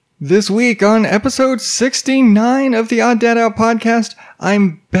This week on episode 69 of the Odd Dad Out podcast,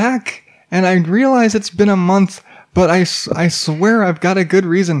 I'm back, and I realize it's been a month, but I swear I've got a good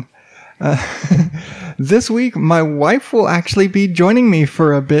reason. This week, my wife will actually be joining me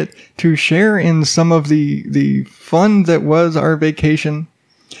for a bit to share in some of the fun that was our vacation,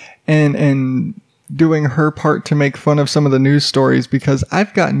 and doing her part to make fun of some of the news stories, because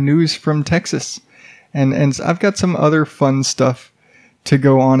I've got news from Texas, and I've got some other fun stuff to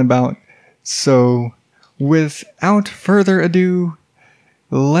go on about. So, without further ado,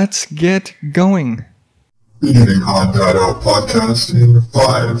 let's get going. Beginning Odd Dad Out podcast in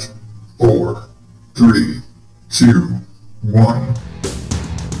 5, 4, 3, 2, 1.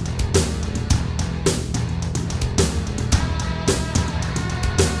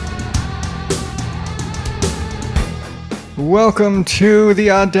 Welcome to the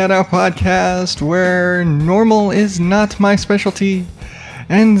Odd Dad Out podcast, where normal is not my specialty.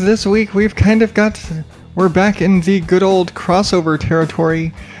 And this week we're back in the good old crossover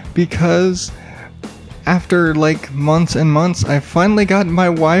territory, because after like months and months, I finally got my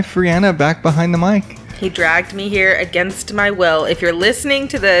wife Rihanna back behind the mic. He dragged me here against my will. If you're listening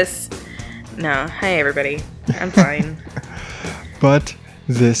to this, no, hi everybody, I'm fine. But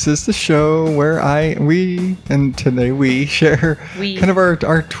this is the show where today we share kind of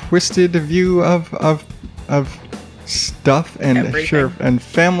our twisted view of stuff and and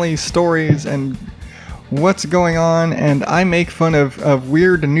family stories and what's going on, and I make fun of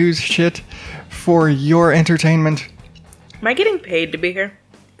weird news shit for your entertainment. Am I getting paid to be here?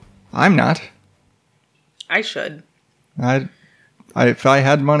 I'm not. I should. If I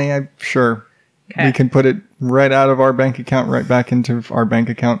had money, sure. Okay. We can put it right out of our bank account, right back into our bank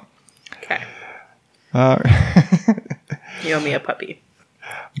account. Okay. You owe me a puppy.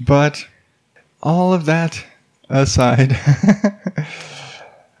 But all of that aside,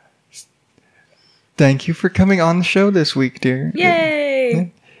 thank you for coming on the show this week, dear.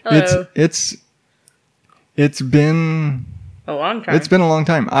 Yay! Hello. It's been a long time. It's been a long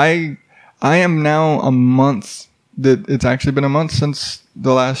time. I am now a month. It's actually been a month since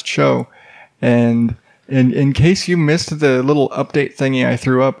the last show. And in case you missed the little update thingy I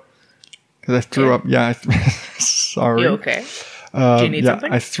threw up, because I threw up, sorry. You okay? Do you need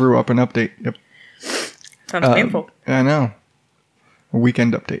something? I threw up an update. Yep. Sounds painful. I know. A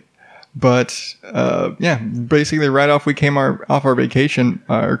weekend update. But, basically right off we came off our vacation,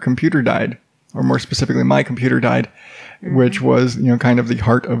 our computer died. Or more specifically, my computer died, which was, kind of the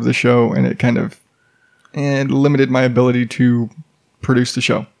heart of the show, and it limited my ability to produce the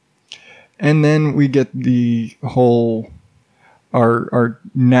show. And then we get the whole, our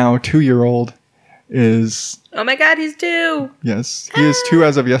now 2-year-old is... Oh my god, he's 2! Yes, he is 2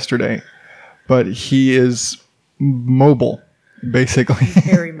 as of yesterday. But he is mobile, basically.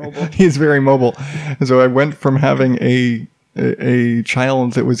 Very mobile. He's very mobile. And so I went from having a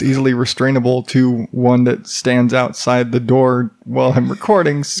child that was easily restrainable to one that stands outside the door while I'm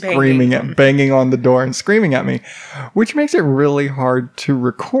recording, banging on the door and screaming at me, which makes it really hard to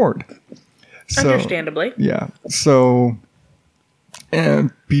record. Understandably. Yeah. So,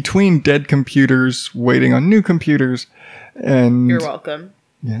 between dead computers, waiting on new computers, and... You're welcome.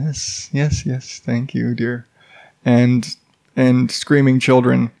 Yes. Thank you, dear. And screaming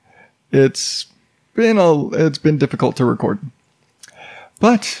children, it's been difficult to record.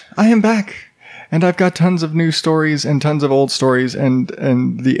 But I am back, and I've got tons of new stories and tons of old stories, and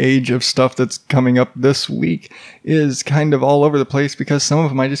the age of stuff that's coming up this week is kind of all over the place, because some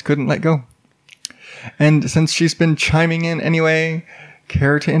of them I just couldn't let go. And since she's been chiming in anyway,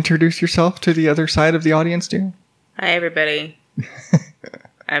 care to introduce yourself to the other side of the audience, dear? Hi, everybody.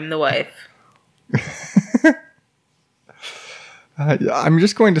 I'm the wife. I'm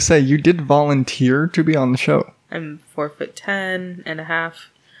just going to say, you did volunteer to be on the show. I'm 4'10" and a half.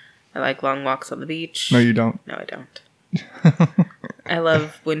 I like long walks on the beach. No, you don't. No, I don't. I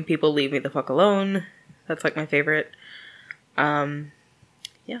love when people leave me the fuck alone. That's like my favorite. Yeah.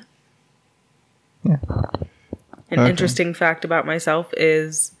 An interesting fact about myself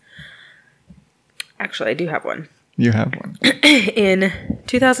is... Actually, I do have one. You have one. In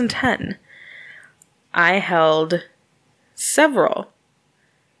 2010, I held several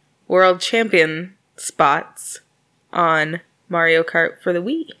world champion spots on Mario Kart for the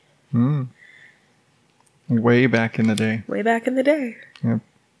Wii. Way back in the day. Way back in the day. Yep.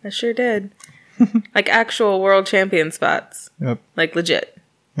 I sure did. Like actual world champion spots. Yep. Like legit.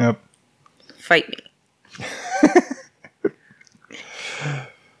 Yep. Fight me.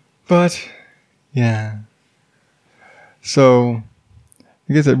 But, yeah. So,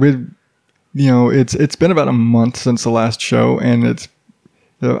 I guess it's been about a month since the last show, and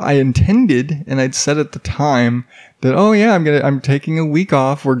So I intended, and I'd said at the time that, oh yeah, I'm taking a week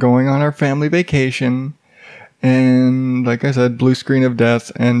off. We're going on our family vacation. And like I said, blue screen of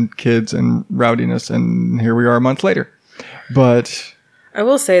death and kids and rowdiness. And here we are a month later. But I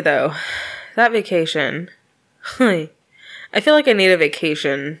will say though, that vacation, I feel like I need a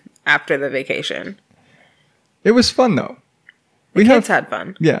vacation after the vacation. it was fun though. The kids had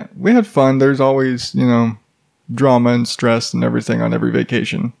fun. Yeah, we had fun. There's always, drama and stress and everything on every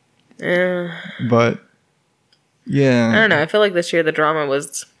vacation. But yeah. I don't know. I feel like this year the drama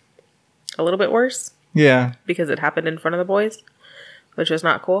was a little bit worse. Yeah. Because it happened in front of the boys, which was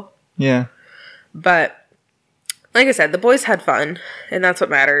not cool. Yeah. But like I said, the boys had fun, and that's what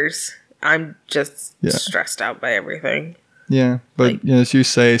matters. I'm just stressed out by everything. Yeah. But as you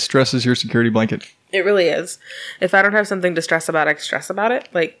say, stress is your security blanket. It really is. If I don't have something to stress about, I stress about it.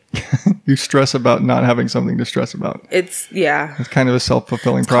 Like you stress about not having something to stress about. It's kind of a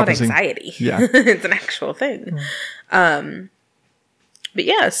self-fulfilling prophecy. Called anxiety. Yeah. It's an actual thing. But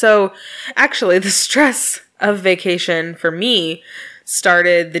yeah, so actually the stress of vacation for me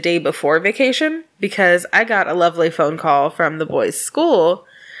started the day before vacation because I got a lovely phone call from the boys' school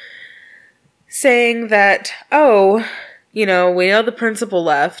saying that, we know the principal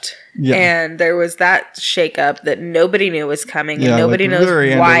left and there was that shakeup that nobody knew was coming and nobody knows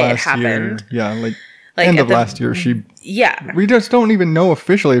why it happened. Year. Yeah, like end of last year, we just don't even know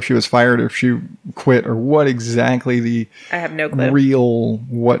officially if she was fired or if she quit or what exactly I have no clue.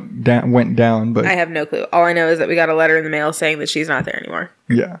 Went down. But I have no clue. All I know is that we got a letter in the mail saying that she's not there anymore.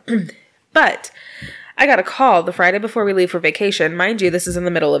 Yeah. But I got a call the Friday before we leave for vacation. Mind you, this is in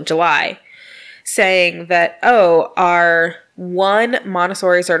the middle of July. Saying that, our one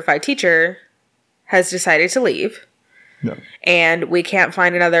Montessori certified teacher has decided to leave. Yeah. And we can't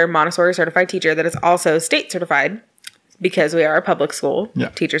find another Montessori certified teacher that is also state certified because we are a public school. Yeah.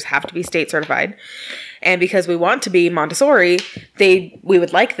 Teachers have to be state certified. And because we want to be Montessori, we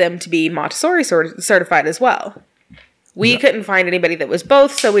would like them to be Montessori certified as well. We couldn't find anybody that was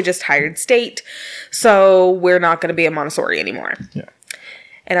both, so we just hired state. So we're not going to be a Montessori anymore. Yeah.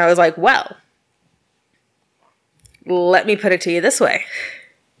 And I was like, well, let me put it to you this way.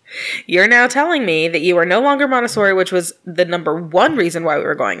 You're now telling me that you are no longer Montessori, which was the number one reason why we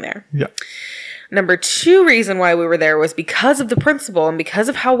were going there. Yeah. Number two reason why we were there was because of the principal and because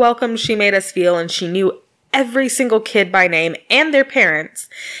of how welcome she made us feel, and she knew every single kid by name and their parents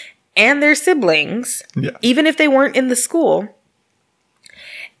and their siblings, even if they weren't in the school.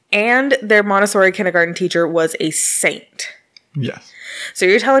 And their Montessori kindergarten teacher was a saint. Yes. So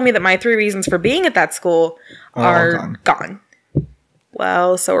you're telling me that my three reasons for being at that school are gone.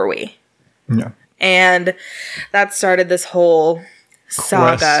 Well, so are we. Yeah. And that started this whole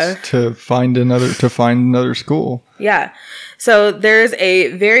saga to find another school. Yeah. So there's a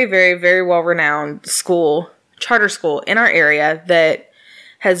very, very, very well-renowned charter school in our area that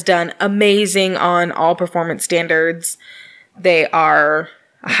has done amazing on all performance standards. They are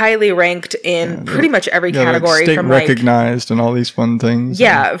highly ranked in pretty much every category, state from recognized and all these fun things.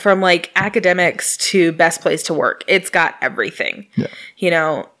 Yeah, from academics to best place to work. It's got everything.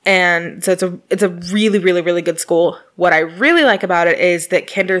 Yeah. And so it's a really, really, really good school. What I really like about it is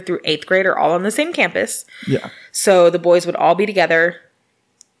that kinder through 8th grade are all on the same campus. Yeah. So the boys would all be together.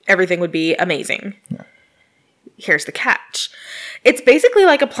 Everything would be amazing. Yeah. Here's the catch. It's basically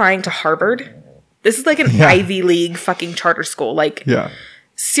like applying to Harvard. This is like an Ivy League fucking charter school.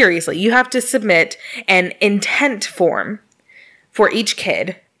 Seriously, you have to submit an intent form for each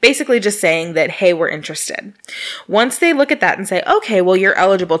kid, basically just saying that, hey, we're interested. Once they look at that and say, okay, well, you're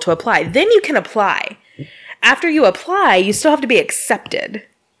eligible to apply, then you can apply. After you apply, you still have to be accepted.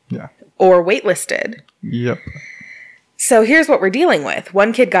 Yeah. Or waitlisted. Yep. So here's what we're dealing with.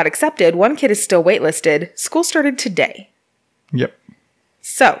 One kid got accepted. One kid is still waitlisted. School started today. Yep.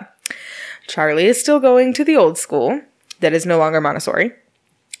 So Charlie is still going to the old school that is no longer Montessori.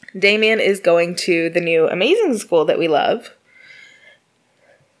 Damien is going to the new amazing school that we love.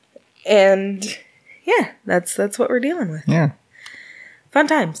 And yeah, that's what we're dealing with. Yeah. Fun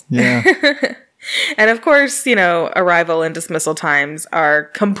times. Yeah. And of course, arrival and dismissal times are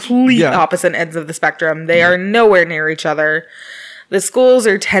complete opposite ends of the spectrum. They are nowhere near each other. The schools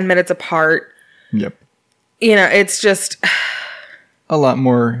are 10 minutes apart. Yep. It's just a lot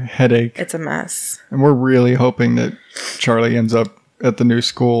more headache. It's a mess. And we're really hoping that Charlie ends up at the new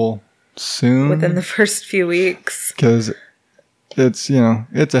school soon. Within the first few weeks. Because it's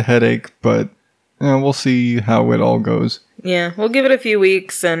a headache, but we'll see how it all goes. Yeah, we'll give it a few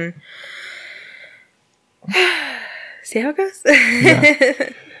weeks and see how it goes. Yeah.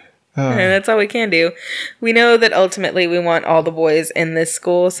 And that's all we can do. We know that ultimately we want all the boys in this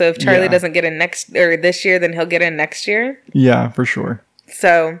school. So if Charlie doesn't get in this year, then he'll get in next year. Yeah, for sure.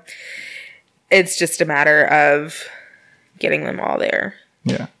 So it's just a matter of getting them all there.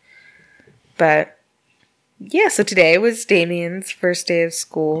 Yeah. But yeah, so today was Damien's first day of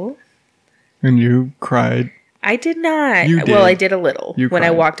school. And you cried. I did not. You did. Well, I did a little You when cried.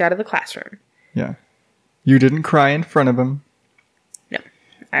 I walked out of the classroom. Yeah. You didn't cry in front of him. No,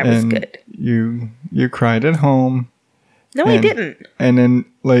 I was good. You cried at home. No, I didn't. And then,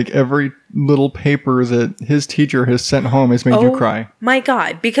 like, every little paper that his teacher has sent home has made you cry. My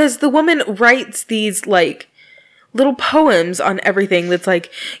God, because the woman writes these, like, little poems on everything that's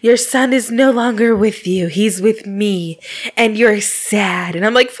like, your son is no longer with you. He's with me. And you're sad. And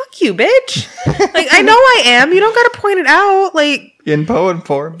I'm like, fuck you, bitch. Like, I know I am. You don't got to point it out. Like, In poem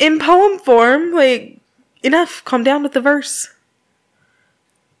form. in poem form, like, enough. Calm down with the verse.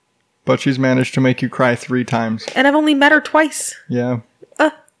 But she's managed to make you cry 3 times. And I've only met her twice. Yeah.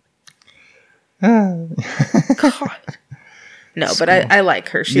 God. No, but I like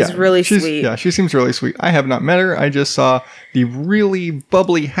her. She's really sweet. Yeah, she seems really sweet. I have not met her. I just saw the really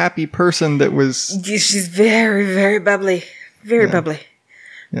bubbly, happy person that was... She's very, very bubbly. Very bubbly.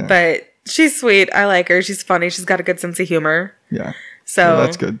 Yeah. But she's sweet. I like her. She's funny. She's got a good sense of humor. Yeah. So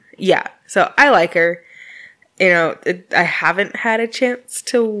that's good. Yeah. So I like her. You know, I haven't had a chance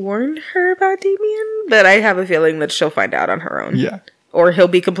to warn her about Damien, but I have a feeling that she'll find out on her own. Yeah. Or he'll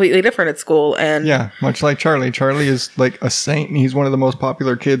be completely different at school. And yeah, much like Charlie. Charlie is like a saint, and he's one of the most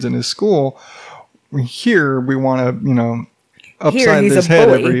popular kids in his school. Here, we want to, upside his head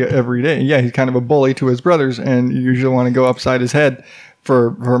every day. Yeah, he's kind of a bully to his brothers, and you usually want to go upside his head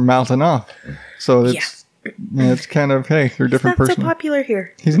for mouthing off. So it's kind of, hey, you're a different person. He's not so popular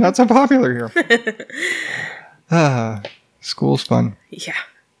here. He's not so popular here. School's fun. Yeah.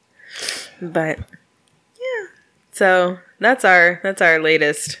 But yeah. So that's our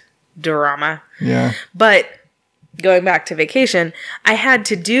latest drama. Yeah. But going back to vacation, I had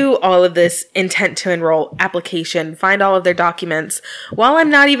to do all of this intent to enroll application, find all of their documents. While I'm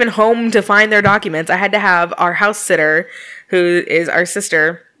not even home to find their documents, I had to have our house sitter, who is our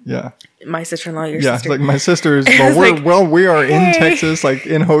sister. Yeah. My sister-in-law, your sister. Yeah, like my sister's. We are in Texas, like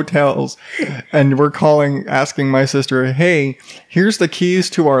in hotels, and we're asking my sister, "Hey, here's the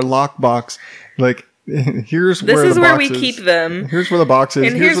keys to our lockbox. Like, here's where we keep them. Here's where the box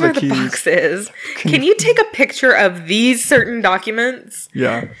is. And here's where the box is. Can you take a picture of these certain documents?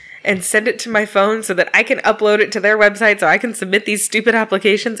 Yeah. And send it to my phone so that I can upload it to their website so I can submit these stupid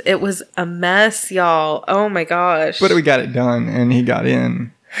applications." It was a mess, y'all. Oh my gosh. But we got it done, and he got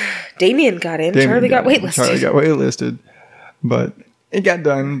in. Damien got in. Charlie got waitlisted. But it got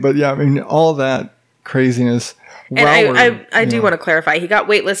done. But yeah, I mean, all that craziness. And I do want to clarify. He got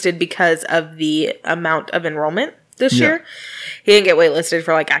waitlisted because of the amount of enrollment this year. He didn't get waitlisted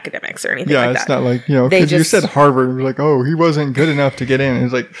for like academics or anything like that. Yeah, it's not like, because you said Harvard. We're like, oh, he wasn't good enough to get in.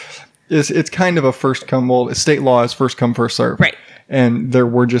 It's like, it's kind of a first come. Well, state law is first come, first serve. Right. And there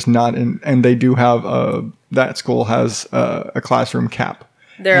were just not in, and they do have that school has a classroom cap.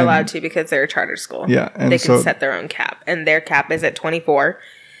 They're allowed to because they're a charter school. Yeah. And they can set their own cap. And their cap is at 24.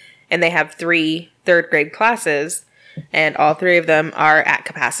 And they have 3 third grade classes. And all 3 of them are at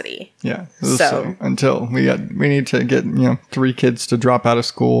capacity. Yeah. So until we need to get, 3 kids to drop out of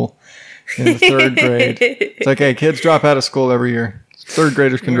school in the 3rd grade. It's like, hey, kids drop out of school every year. 3rd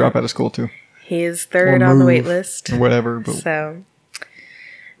graders can drop out of school too. He is 3rd on the wait list. Or whatever. But so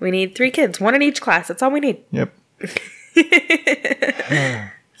we need 3 kids, 1 in each class. That's all we need. Yep.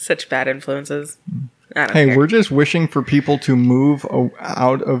 Such bad influences. I don't care. We're just wishing for people to move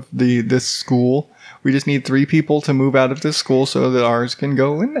out of this school. We just need 3 people to move out of this school so that ours can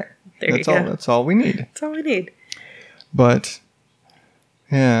go in there. That's all we need. That's all we need. But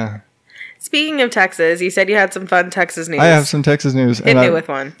yeah. Speaking of Texas, you said you had some fun Texas news. I have some Texas news. Hit me with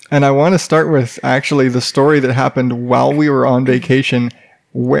one. And I want to start with actually the story that happened while we were on vacation,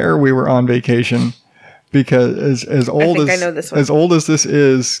 where we were on vacation. Because as old as this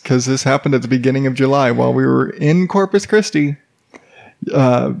is, because this happened at the beginning of July while we were in Corpus Christi,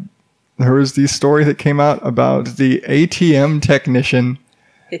 there was the story that came out about the ATM technician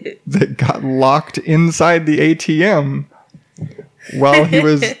that got locked inside the ATM while he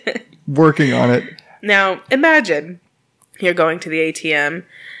was working on it. Now, imagine you're going to the ATM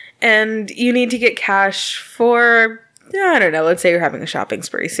and you need to get cash for... I don't know. Let's say you're having a shopping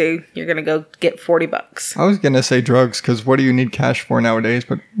spree, so you're going to go get $40. I was going to say drugs, because what do you need cash for nowadays?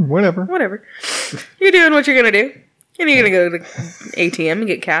 But whatever. Whatever. You're doing what you're going to do. And you're going to go to the ATM and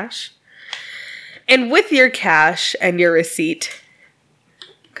get cash. And with your cash and your receipt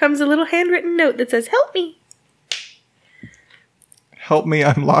comes a little handwritten note that says, "Help me." Help me,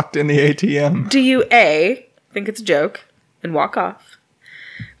 I'm locked in the ATM. Do you A, think it's a joke and walk off?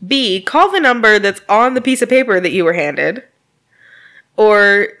 B, call the number that's on the piece of paper that you were handed?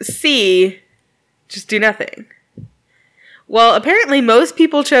 Or C, just do nothing? Well, apparently most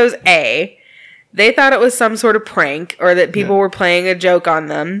people chose A. They thought it was some sort of prank or that people were playing a joke on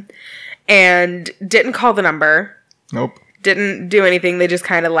them and didn't call the number. Nope. Didn't do anything. They just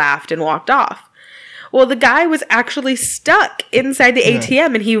kind of laughed and walked off. Well, the guy was actually stuck inside the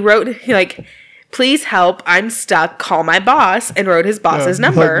ATM and he wrote, like, "Please help. I'm stuck. Call my boss," and wrote his boss's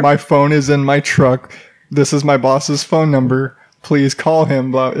number. Like, my phone is in my truck. This is my boss's phone number. Please call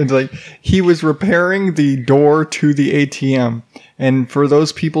him. Blah. It's like he was repairing the door to the ATM. And for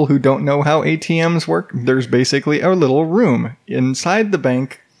those people who don't know how ATMs work, there's basically a little room inside the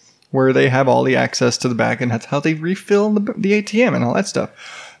bank where they have all the access to the back, and that's how they refill the ATM and all that stuff.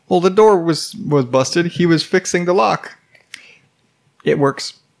 Well, the door was busted. He was fixing the lock. It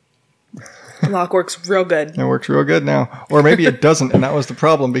works. The lock works real good. It works real good now. Or maybe it doesn't, and that was the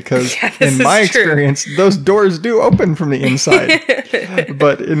problem, because in my experience, those doors do open from the inside.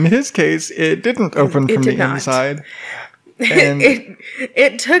 But in his case, it didn't open from the inside. And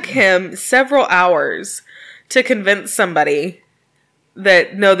it took him several hours to convince somebody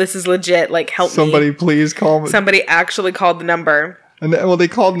that, no, this is legit, like, help me. Somebody please call me. Somebody actually called the number. And they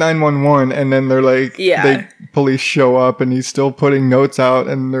called 911, and then they're like, police show up, and he's still putting notes out,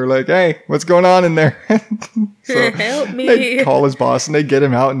 and they're like, "Hey, what's going on in there?" So help me. They call his boss, and they get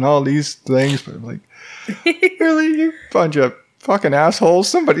him out, and all these things. But I'm like, really, you bunch of fucking assholes!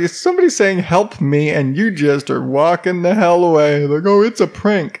 Somebody's saying "help me," and you just are walking the hell away. Like, oh, it's a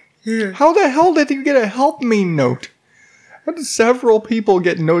prank. How the hell did you get a "help me" note? How did several people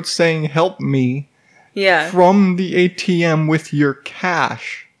get notes saying "help me"? Yeah. From the ATM with your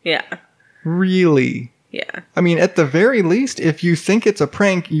cash. Yeah. Really? Yeah. I mean, at the very least, if you think it's a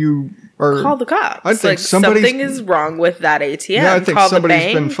prank, you are... Call the cops. I think something is wrong with that ATM. Yeah, I think Call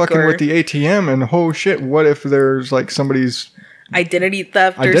somebody's been fucking with the ATM, and oh shit, what if there's like somebody's... Identity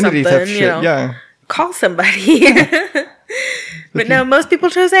theft or something, shit, you know. Yeah. Call somebody. But no, most people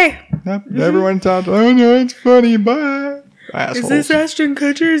chose A. Yep, everyone thought, oh no, it's funny, bye. Assholes. Is this Ashton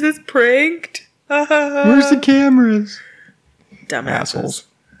Kutcher? Is this pranked? Where's the cameras? Dumbasses. Assholes.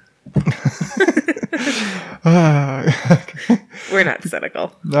 We're not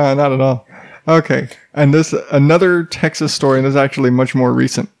cynical. No, not at all. Okay, and this another Texas story, and this is actually much more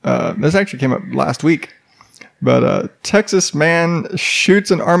recent. This actually came up last week. But Texas man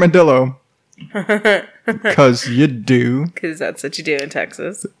shoots an armadillo. Because you do. Because that's what you do in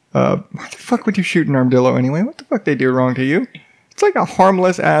Texas. Why the fuck would you shoot an armadillo anyway? What the fuck they do wrong to you? It's like a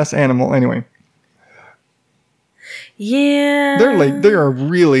harmless ass animal anyway. Yeah.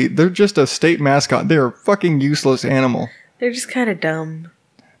 They're just a state mascot. They're a fucking useless animal. They're just kind of dumb.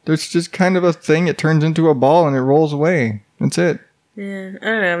 There's just kind of a thing. It turns into a ball and it rolls away. That's it. Yeah. I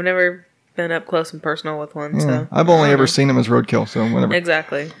don't know. I've never been up close and personal with one. Yeah. So I've only ever seen them as roadkill, so whatever.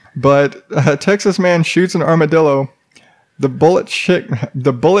 Exactly. But a Texas man shoots an armadillo. The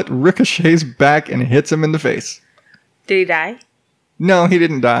bullet ricochets back and hits him in the face. Did he die? No, he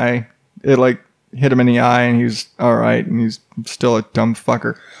didn't die. It hit him in the eye, and he's all right, and he's still a dumb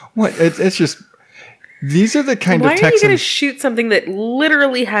fucker. What? It's just these are the kind of Texans. Why are you going to shoot something that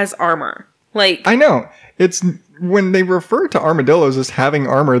literally has armor? Like, I know it's when they refer to armadillos as having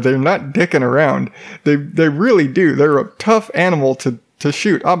armor, they're not dicking around. They really do. They're a tough animal to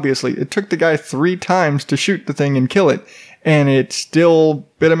shoot. Obviously, it took the guy 3 times to shoot the thing and kill it, and it still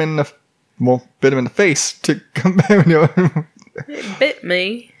bit him in the face to come back. It bit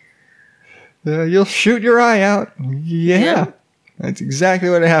me. You'll shoot your eye out. Yeah. That's exactly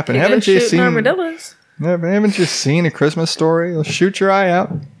what happened. Haven't you seen armadillos? Haven't you seen A Christmas Story? You'll shoot your eye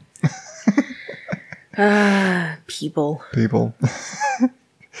out. People.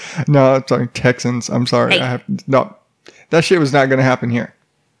 No, I'm sorry, Texans. I'm sorry. Hey. That shit was not going to happen here.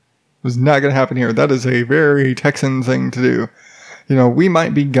 It was not going to happen here. That is a very Texan thing to do. You know, we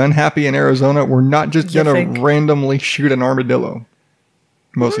might be gun happy in Arizona. We're not just going to randomly shoot an armadillo.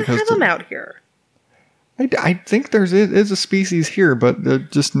 Mostly because have them out here. I think there is a species here, but they're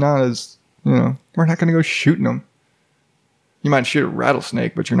just not as, we're not going to go shooting them. You might shoot a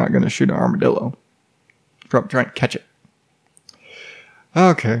rattlesnake, but you're not going to shoot an armadillo. Try and catch it.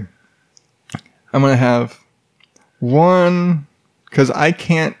 Okay. I'm going to have one, because I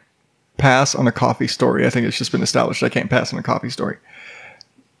can't pass on a coffee story. I think it's just been established I can't pass on a coffee story.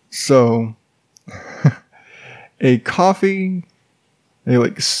 So, a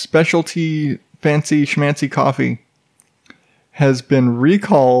specialty fancy schmancy coffee has been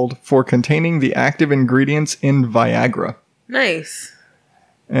recalled for containing the active ingredients in Viagra. Nice.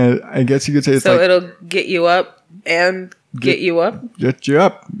 And I guess you could say it's so it'll get you up and get you up? Get you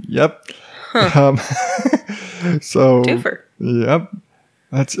up. Yep. Huh. So Twofer. Yep.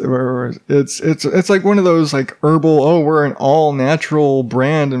 It's like one of those like herbal, we're an all natural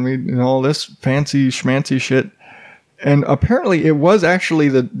brand and we all this fancy schmancy shit. And apparently it was actually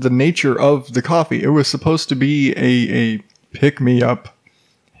the nature of the coffee. It was supposed to be a pick me up.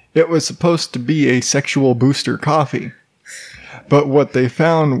 It was supposed to be a sexual booster coffee. But what they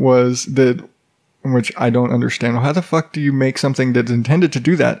found was that, which I don't understand. How the fuck do you make something that's intended to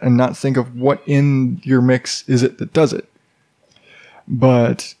do that and not think of what in your mix is it that does it?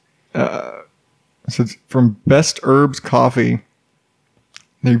 But so it's from Best Herbs Coffee.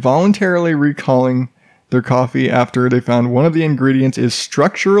 They voluntarily recalling their coffee after they found one of the ingredients is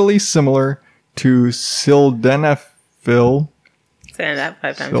structurally similar to sildenafil. Say that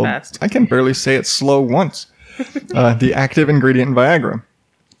 5 times fast. I can barely say it slow once. The active ingredient in Viagra.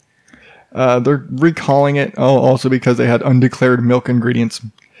 They're recalling it also because they had undeclared milk ingredients.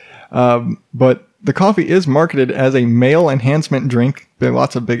 But the coffee is marketed as a male enhancement drink. There are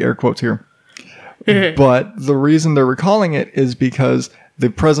lots of big air quotes here. But the reason they're recalling it is because the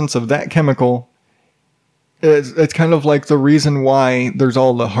presence of that chemical, it's kind of like the reason why there's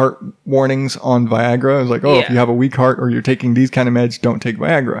all the heart warnings on Viagra. It's like, if you have a weak heart or you're taking these kind of meds, don't take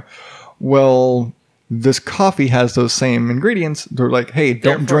Viagra. Well, this coffee has those same ingredients. They're like, hey,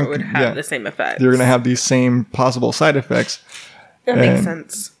 don't drink. It would have the same effects. You're going to have these same possible side effects. That makes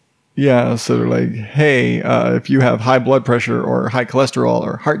sense. Yeah, so they're like, hey, if you have high blood pressure or high cholesterol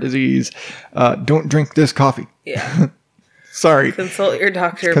or heart disease, don't drink this coffee. Yeah. Sorry. Consult your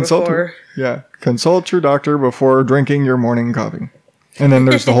doctor before. Consult your doctor before drinking your morning coffee. And then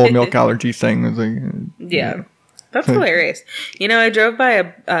there's the whole milk allergy thing. It's like, That's hilarious. You know, I drove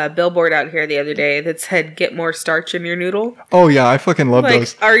by a billboard out here the other day that said, get more starch in your noodle. Oh, yeah. I fucking love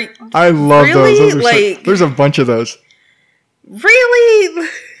those. I love really? those. There's a bunch of those. Really?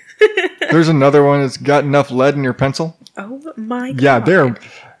 There's another one that's got enough lead in your pencil. Oh, my God. Yeah,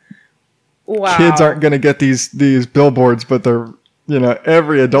 wow. Kids aren't going to get these billboards, but they're,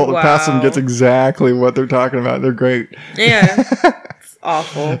 every adult that passes them gets exactly what they're talking about. They're great. Yeah. It's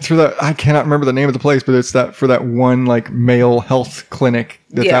awful. It's for that, I cannot remember the name of the place, but it's for that one like male health clinic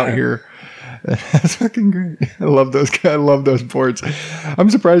that's out here. That's fucking great. I love those boards. I'm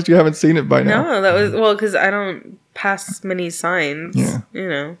surprised you haven't seen it by now. No, that was, because I don't pass many signs. Yeah.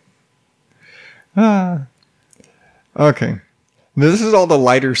 Okay. This is all the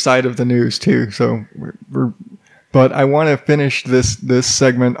lighter side of the news too, so but I want to finish this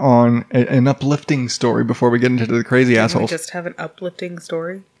segment on an uplifting story before we get into the crazy assholes. Can we just have an uplifting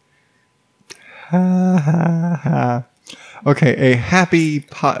story? Ha ha ha. Okay, a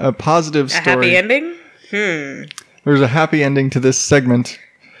positive story. A happy ending? There's a happy ending to this segment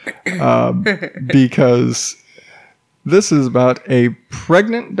because this is about a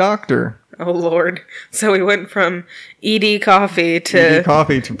pregnant doctor. Oh, Lord. So we went from ED coffee to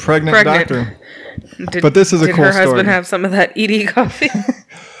pregnant doctor. But this is a cool story. Did her husband have some of that ED coffee?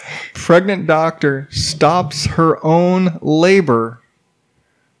 Pregnant doctor stops her own labor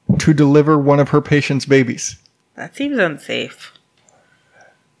to deliver one of her patient's babies. That seems unsafe.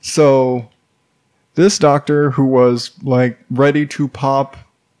 So, this doctor who was, like, ready to pop,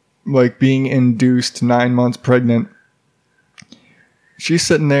 like, being induced 9 months pregnant, she's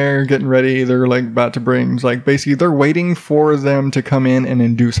sitting there getting ready. They're, like, about to bring, like, basically, they're waiting for them to come in and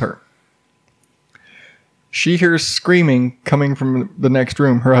induce her. She hears screaming coming from the next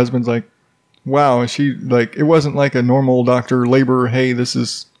room. Her husband's like, wow, she, like, it wasn't like a normal doctor labor, hey, this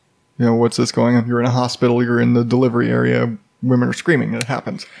is, what's this going on? You're in a hospital, you're in the delivery area, women are screaming, it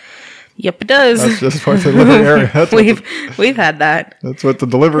happens. Yep, it does. That's just part of the delivery area. We've had that. That's what the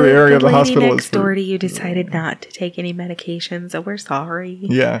delivery area of the hospital is. Next door to you decided not to take any medications, so we're sorry.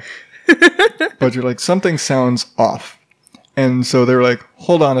 Yeah. But you're like, something sounds off. And so they're like,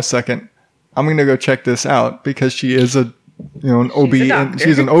 hold on a second. I'm going to go check this out because she is an OB.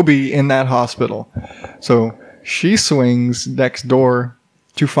 She's an OB in that hospital. So she swings next door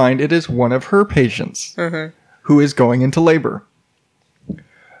to find it is one of her patients who is going into labor.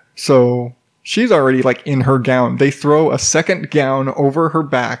 So she's already like in her gown. They throw a second gown over her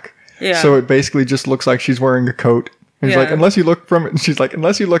back. Yeah. So it basically just looks like she's wearing a coat. And he's like, unless you look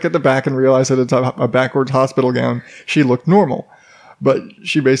at the back and realize that it's a backwards hospital gown, she looked normal. But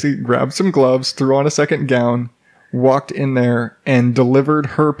she basically grabbed some gloves, threw on a second gown, walked in there, and delivered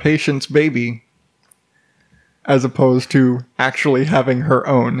her patient's baby, as opposed to actually having her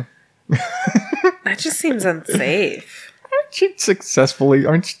own. That just seems unsafe. she successfully,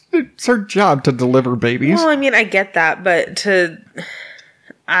 I mean, it's her job to deliver babies. Well, I mean, I get that, but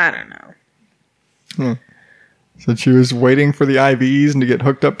I don't know. So she was waiting for the IVs and to get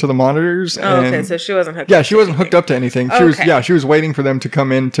hooked up to the monitors. Okay, so she wasn't hooked up. Yeah, she wasn't hooked up to anything. She was waiting for them to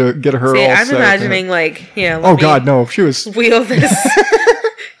come in to get her all I'm set. imagining like, oh God, no. She was... Wheel this...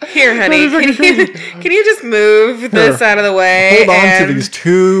 Here, honey, can you just move this out of the way? Hold on to these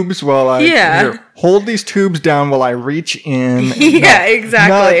tubes while I... Yeah. Here, hold these tubes down while I reach in. Yeah,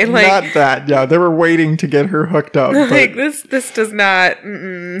 exactly. Not that. Yeah, they were waiting to get her hooked up. Like, this does not...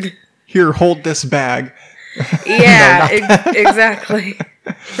 Here, hold this bag. Yeah, exactly.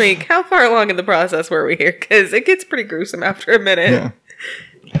 Like, how far along in the process were we here? Because it gets pretty gruesome after a minute.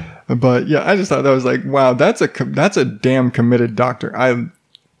 Yeah. But, yeah, I just thought that was like, wow, that's a damn committed doctor.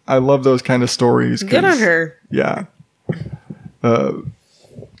 I love those kind of stories. Good on her. Yeah.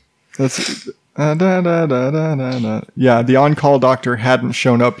 That's yeah, the on-call doctor hadn't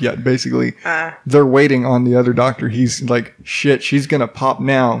shown up yet. Basically, they're waiting on the other doctor. He's like, shit, she's gonna pop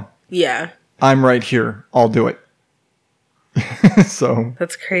now. Yeah. I'm right here. I'll do it. So.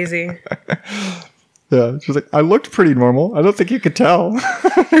 That's crazy. Yeah, she's like, I looked pretty normal. I don't think you could tell.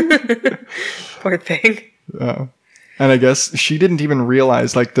 Poor thing. And I guess she didn't even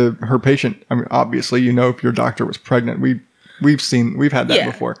realize, like, her patient. I mean, obviously, if your doctor was pregnant, we've had that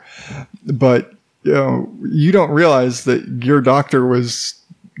before, but you don't realize that your doctor was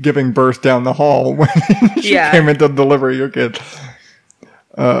giving birth down the hall when she came in to deliver your kid.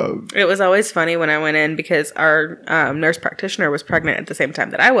 It was always funny when I went in because our nurse practitioner was pregnant at the same time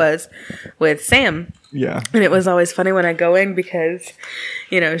that I was with Sam. Yeah. And it was always funny when I go in because,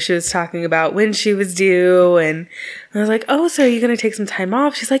 she was talking about when she was due. And I was like, oh, so are you going to take some time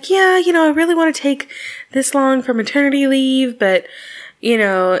off? She's like, yeah, I really want to take this long for maternity leave. But,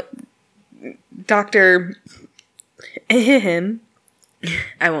 Dr.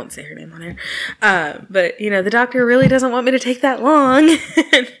 I won't say her name on air. But, the doctor really doesn't want me to take that long.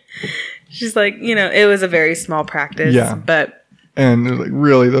 She's like, it was a very small practice. Yeah. But. And like,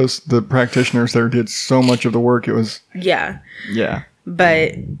 really, the practitioners there did so much of the work. It was. Yeah. Yeah.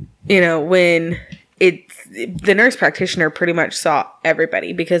 But, when the nurse practitioner pretty much saw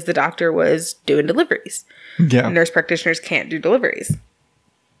everybody because the doctor was doing deliveries. Yeah. Nurse practitioners can't do deliveries.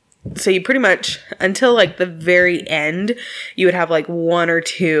 So you pretty much, until like the very end, you would have like 1 or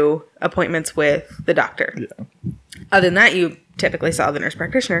 2 appointments with the doctor. Yeah. Other than that, you typically saw the nurse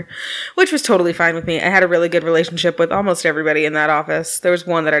practitioner, which was totally fine with me. I had a really good relationship with almost everybody in that office. There was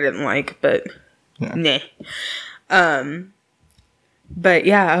one that I didn't like, but nah. But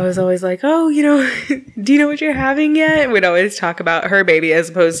yeah, I was always like, oh, do you know what you're having yet? We'd always talk about her baby as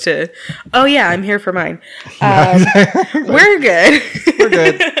opposed to, oh yeah, I'm here for mine. We're good. We're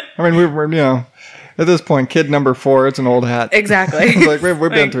good. I mean, we're at this point, kid number 4, it's an old hat. Exactly. Like, we've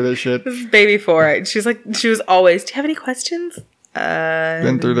been through this shit. This is baby 4. She was always, do you have any questions?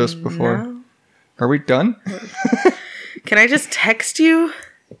 Been through this before. No. Are we done? Can I just text you?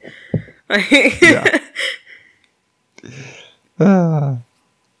 Yeah. All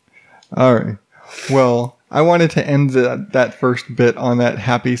right. Well, I wanted to end that first bit on that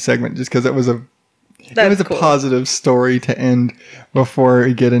happy segment just because it was a cool. Positive story to end before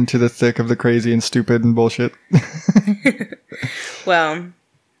we get into the thick of the crazy and stupid and bullshit. Well,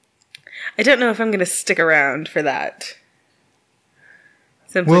 I don't know if I'm going to stick around for that.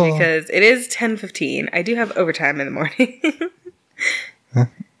 Simply because it is 10:15. I do have overtime in the morning.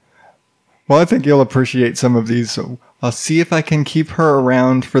 Well, I think you'll appreciate some of these, so I'll see if I can keep her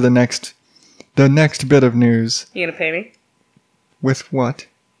around for the next bit of news. You gonna pay me? With what?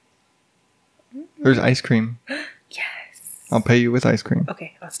 There's ice cream. Yes. I'll pay you with ice cream.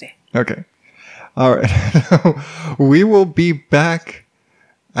 Okay, I'll stay. Okay. All right. We will be back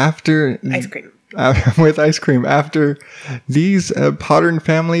after ice cream. With ice cream after these Podern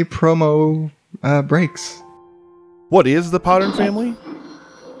Family promo breaks. What is the Podern Family?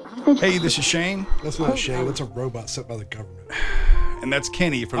 Hey, this is Shane. That's not Shane. That's a robot sent by the government. And that's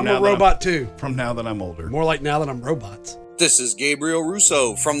Kenny from I'm now a robot too. From now that I'm older. More like now that I'm robots. This is Gabriel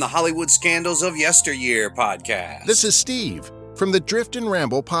Russo from the Hollywood Scandals of Yesteryear podcast. This is Steve from the Drift and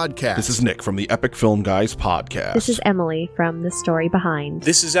Ramble podcast. This is Nick from the Epic Film Guys podcast. This is Emily from The Story Behind.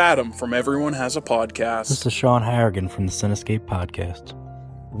 This is Adam from Everyone Has a Podcast. This is Sean Harrigan from the Cinescape podcast.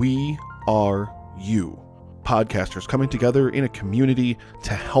 We are you. Podcasters coming together in a community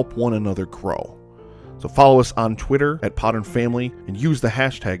to help one another grow. So follow us on Twitter at Podern Family and use the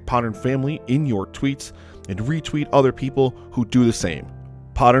hashtag Podern Family in your tweets and retweet other people who do the same.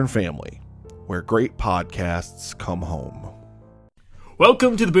 Podern Family, where great podcasts come home.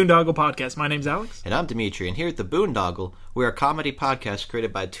 Welcome to the Boondoggle Podcast. My name's Alex. And I'm Dimitri, and here at the Boondoggle, we're a comedy podcast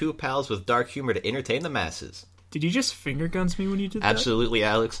created by two pals with dark humor to entertain the masses. Did you just finger guns me when you did that? Absolutely,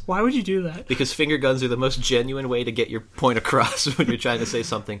 Alex. Why would you do that? Because finger guns are the most genuine way to get your point across when you're trying to say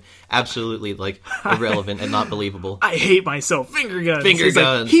something absolutely, irrelevant and not believable. I hate myself. Finger guns. Finger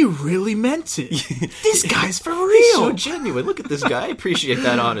guns. He really meant it. This guy's for real. He's so genuine. Look at this guy. I appreciate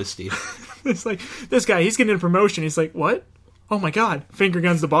that honesty. It's like, this guy, he's getting a promotion. He's like, what? Oh my god, finger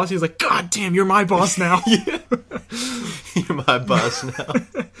guns the boss. He's like, God damn, you're my boss now. You're my boss now.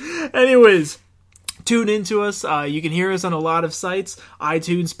 Anyways, tune into us. You can hear us on a lot of sites.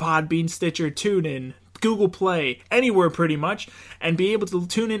 iTunes, Podbean, Stitcher, TuneIn, Google Play, anywhere pretty much. And be able to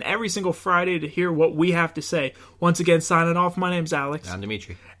tune in every single Friday to hear what we have to say. Once again, signing off, my name's Alex. I'm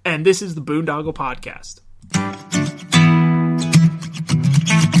Dimitri. And this is the Boondoggle Podcast.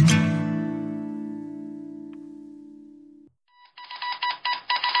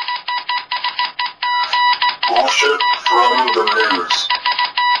 Bullshit from the news.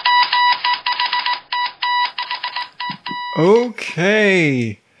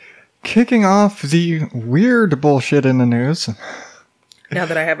 Okay. Kicking off the weird bullshit in the news. Now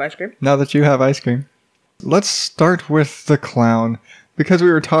that I have ice cream. Now that you have ice cream. Let's start with the clown. Because we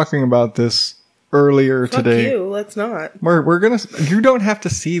were talking about this earlier today. Fuck you, let's not. We're gonna... You don't have to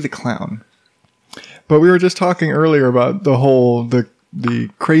see the clown. But we were just talking earlier about the whole... The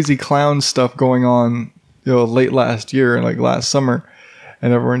crazy clown stuff going on, late last year and last summer,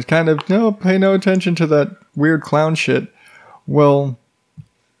 and everyone's kind of pay no attention to that weird clown shit. Well,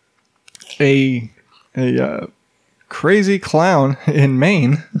 a crazy clown in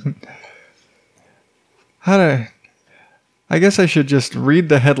Maine. I guess I should just read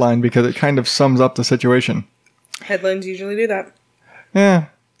the headline because it kind of sums up the situation. Headlines usually do that. Yeah,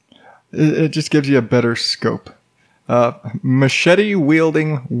 it just gives you a better scope.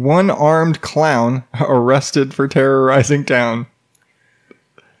 Machete-wielding, one-armed clown arrested for terrorizing town.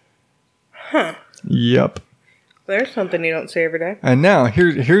 Huh. Yep. There's something you don't see every day. And now,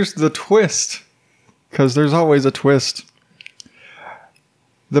 here's the twist. Because there's always a twist.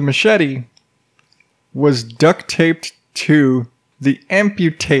 The machete was duct-taped to the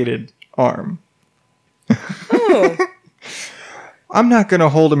amputated arm. Oh. I'm not going to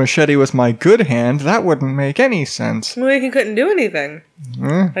hold a machete with my good hand. That wouldn't make any sense. Well, he couldn't do anything.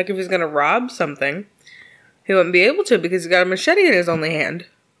 Like if he's going to rob something, he wouldn't be able to because he's got a machete in his only hand.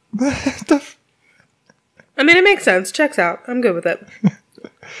 I mean, it makes sense. Checks out. I'm good with it.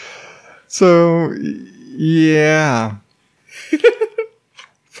 So, yeah.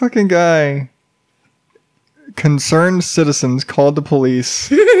 Fucking guy. Concerned citizens called the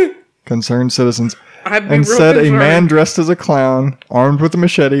police. Concerned citizens. And said a man dressed as a clown, armed with a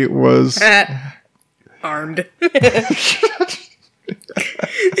machete, was... Armed.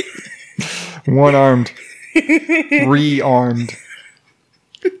 One-armed. Re-armed.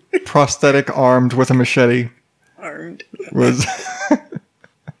 Prosthetic armed with a machete. Armed. Was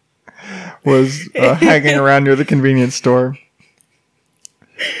hanging around near the convenience store.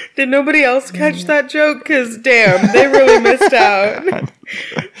 Did nobody else catch that joke? Because, damn, they really missed out.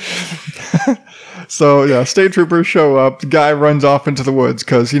 So, yeah, state troopers show up. The guy runs off into the woods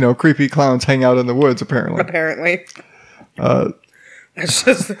because, creepy clowns hang out in the woods, apparently. That's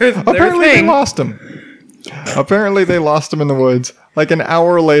just their apparently thing. They lost him. Apparently they lost him in the woods. Like an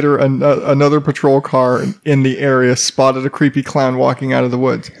hour later, another patrol car in the area spotted a creepy clown walking out of the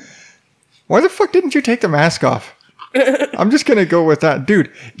woods. Why the fuck didn't you take the mask off? I'm just going to go with that.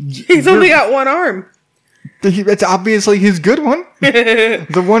 Dude. He's only got one arm. It's obviously his good one.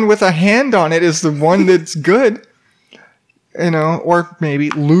 The one with a hand on it is the one that's good. Or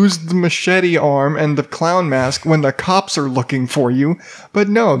maybe lose the machete arm and the clown mask when the cops are looking for you. But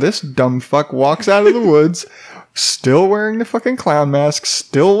no, this dumb fuck walks out of the woods, still wearing the fucking clown mask,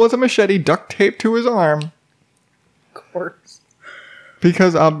 still with a machete duct taped to his arm. Of course.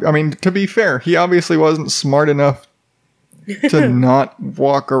 Because, to be fair, he obviously wasn't smart enough to not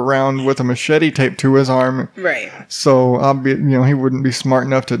walk around with a machete taped to his arm. Right. So, he wouldn't be smart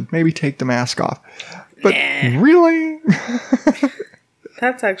enough to maybe take the mask off. But really?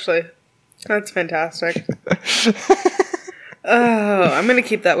 That's fantastic. Oh, I'm going to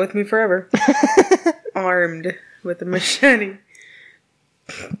keep that with me forever. Armed with a machete.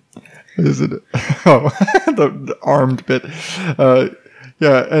 Is it? Oh, the armed bit.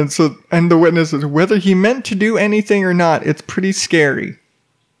 Yeah, and the witness is, whether he meant to do anything or not, it's pretty scary.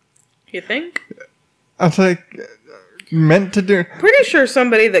 You think? I was like, meant to do... Pretty sure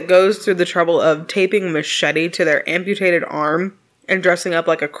somebody that goes through the trouble of taping a machete to their amputated arm and dressing up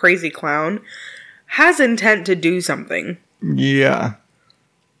like a crazy clown has intent to do something. Yeah.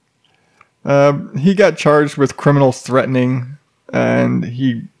 He got charged with criminal threatening, and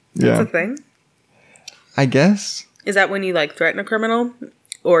he... Yeah. That's a thing? I guess. Is that when you, like, threaten a criminal?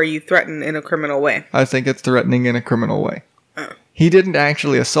 Or you threaten in a criminal way? I think it's threatening in a criminal way. Oh. He didn't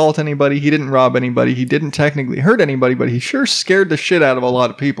actually assault anybody. He didn't rob anybody. He didn't technically hurt anybody, but he sure scared the shit out of a lot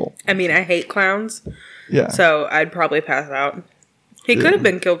of people. I mean, I hate clowns. Yeah. So I'd probably pass out. He could have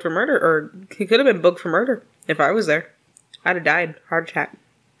been killed for murder, or he could have been booked for murder if I was there. I'd have died. Heart attack.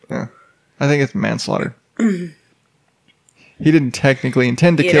 Yeah. I think it's manslaughter. He didn't technically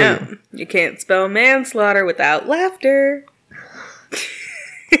intend to kill you. You can't spell manslaughter without laughter.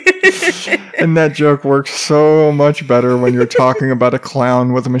 And that joke works so much better when you're talking about a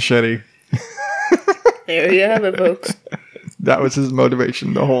clown with a machete. There you have it, folks. That was his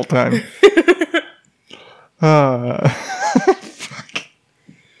motivation the whole time. Fuck.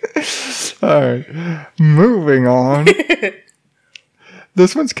 Alright. Moving on.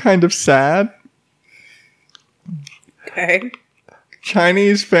 This one's kind of sad. Okay.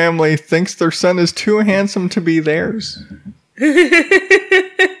 Chinese family thinks their son is too handsome to be theirs.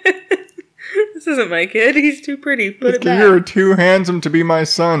 This isn't my kid. He's too pretty. Put it back. You're too handsome to be my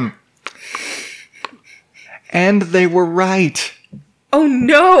son. And they were right. Oh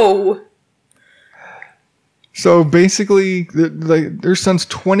no! So basically, their son's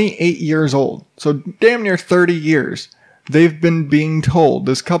 28 years old. So damn near 30 years. They've been being told,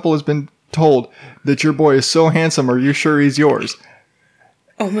 this couple has been told, that your boy is so handsome, are you sure he's yours?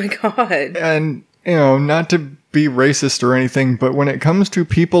 Oh my god. And, you know, not to be racist or anything, but when it comes to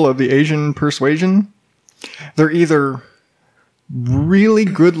people of the Asian persuasion, they're either really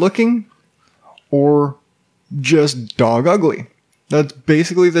good looking or just dog ugly. That's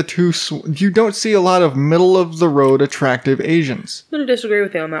basically the two. You don't see a lot of middle of the road attractive Asians. I'm going to disagree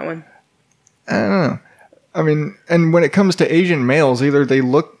with you on that one. I don't know. I mean, and when it comes to Asian males, either they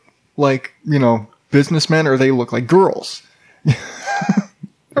look like, you know, businessmen or they look like girls.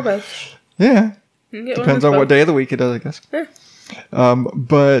 Or both. Yeah. Depends on what day of the week it is, I guess. Yeah.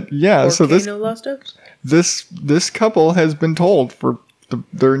 But yeah, or so this couple has been told for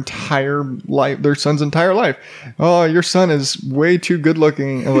their entire life, their son's entire life, oh, your son is way too good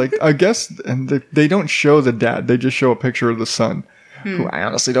looking. And like, I guess, and they don't show the dad, they just show a picture of the son, who I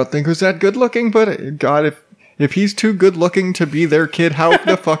honestly don't think was that good looking, but God, if he's too good looking to be their kid, how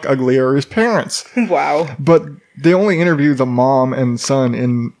the fuck ugly are his parents? Wow. But they only interview the mom and son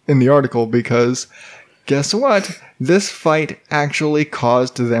in the article because guess what? This fight actually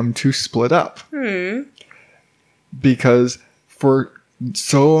caused them to split up. Because for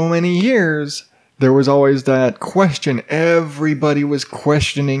so many years, there was always that question. Everybody was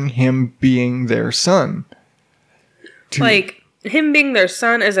questioning him being their son. Like, him being their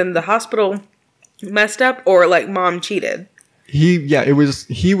son as in the hospital messed up, or like mom cheated? He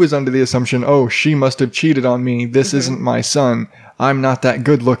was under the assumption, oh, she must have cheated on me. This isn't my son. I'm not that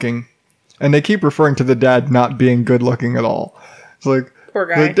good looking. And they keep referring to the dad not being good looking at all. It's like, poor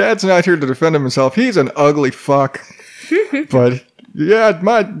guy. The dad's not here to defend himself. He's an ugly fuck. But yeah,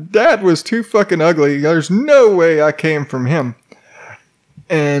 my dad was too fucking ugly. There's no way I came from him.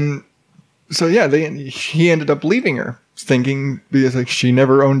 And so yeah, he ended up leaving her, thinking because like she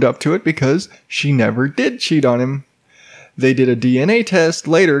never owned up to it because she never did cheat on him. They did a DNA test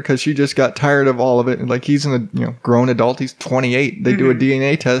later because she just got tired of all of it. And like he's a grown adult, he's 28. They do a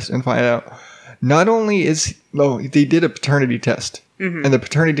DNA test and find out not only they did a paternity test, and the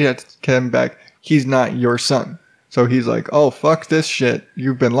paternity test came back, he's not your son. So he's like, oh, fuck this shit.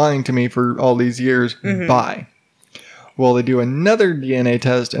 You've been lying to me for all these years. Bye. Well, they do another DNA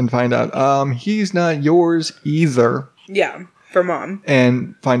test and find out he's not yours either. Yeah, for mom.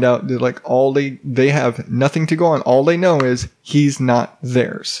 And find out that like they have nothing to go on. All they know is he's not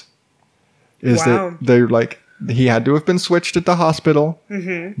theirs. That they're like, he had to have been switched at the hospital.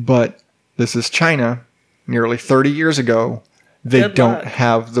 But this is China, nearly 30 years ago. They don't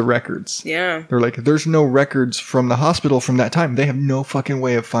have the records. Yeah. They're like, there's no records from the hospital from that time. They have no fucking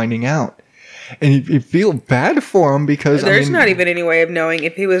way of finding out. And you feel bad for him because there's not even any way of knowing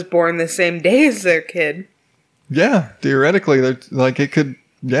if he was born the same day as their kid. Yeah, theoretically, like it could,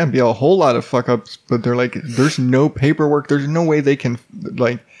 be a whole lot of fuck ups. But they're like, there's no paperwork. There's no way they can,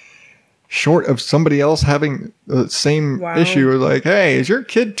 like, short of somebody else having the same issue, like, hey, is your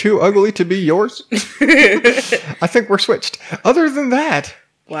kid too ugly to be yours? I think we're switched. Other than that,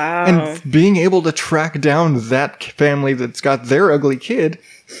 and being able to track down that family that's got their ugly kid,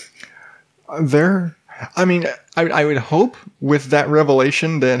 I would hope with that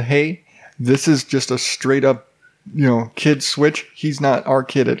revelation that, hey, this is just a straight up, kid switch. He's not our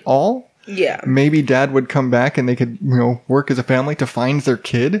kid at all. Yeah. Maybe dad would come back and they could, work as a family to find their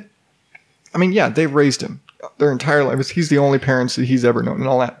kid. I mean, yeah, they raised him their entire lives. He's the only parents that he's ever known and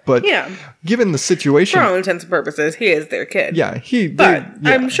all that. But given the situation, for all intents and purposes, he is their kid. Yeah,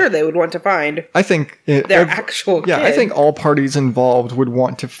 I'm sure they would want to find. I think their actual. Yeah, kid. I think all parties involved would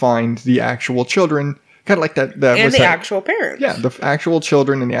want to find the actual children, kind of like that. And the actual parents. Yeah, the actual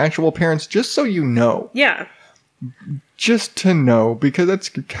children and the actual parents, just so you know. Yeah. Just to know, because that's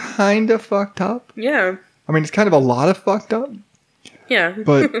kind of fucked up. Yeah. I mean, it's kind of a lot of fucked up. Yeah.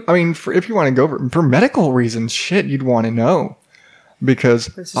 But, I mean, if you want to go for medical reasons, shit, you'd want to know. Because,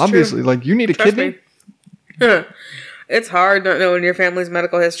 obviously, true. like, you need a kidney. It's hard not knowing your family's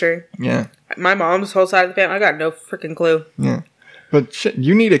medical history. Yeah. My mom's whole side of the family, I got no freaking clue. Yeah. But, shit,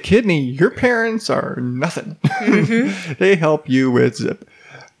 you need a kidney. Your parents are nothing. Mm-hmm. They help you with zip.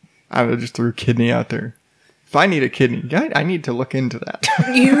 I don't know, just threw kidney out there. If I need a kidney, I need to look into that.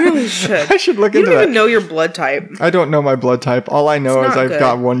 You really should. I should look into that. You don't even know your blood type. I don't know my blood type. All I know is I've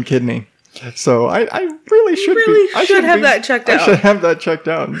got one kidney. So I really should I should have that checked out. I should have that checked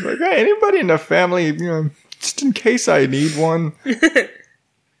out. It's like, hey, anybody in the family, just in case I need one.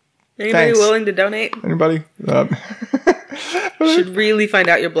 Anybody willing to donate? Anybody? Should really find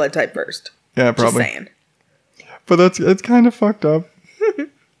out your blood type first. Yeah, probably. Just saying. But it's kind of fucked up.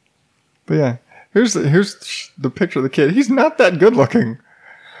 But yeah. Here's the picture of the kid. He's not that good looking.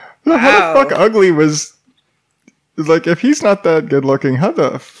 Wow. How the fuck ugly was... Like, if he's not that good looking, how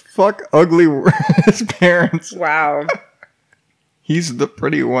the fuck ugly were his parents? Wow. He's the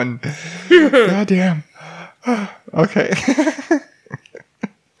pretty one. Goddamn. Okay.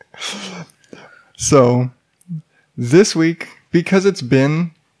 So, this week, because it's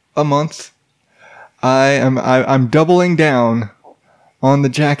been a month, I'm doubling down on the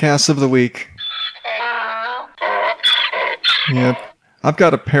Jackass of the Week. Yep. I've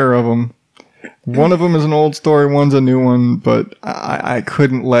got a pair of them. One of them is an old story, one's a new one, but I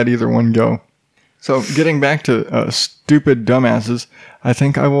couldn't let either one go. So, getting back to stupid dumbasses, I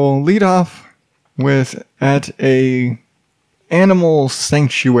think I will lead off with, at a animal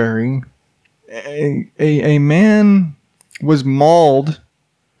sanctuary, a man was mauled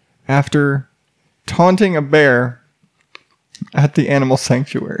after taunting a bear at the animal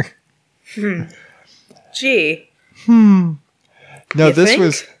sanctuary. Gee. No,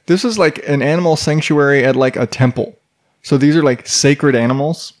 this was like an animal sanctuary at like a temple. So these are like sacred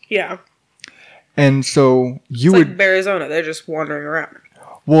animals. Yeah. And so it's like Arizona, they're just wandering around.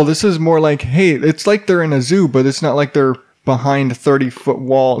 Well, this is more like, hey, it's like they're in a zoo, but it's not like they're behind a 30-foot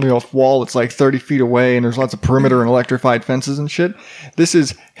wall. Wall it's like 30 feet away, and there's lots of perimeter and electrified fences and shit. This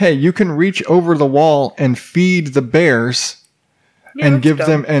is, hey, you can reach over the wall and feed the bears. Yeah, and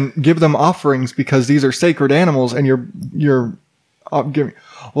give them offerings because these are sacred animals, and you're giving.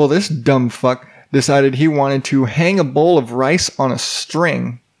 Well, this dumb fuck decided he wanted to hang a bowl of rice on a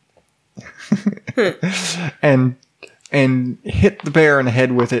string, and hit the bear in the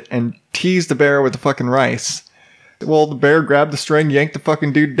head with it, and tease the bear with the fucking rice. Well, the bear grabbed the string, yanked the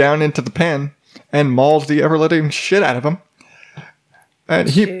fucking dude down into the pen, and mauled the ever-living shit out of him.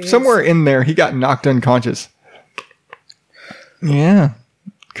 And somewhere in there, he got knocked unconscious. Yeah,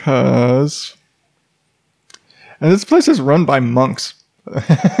 and this place is run by monks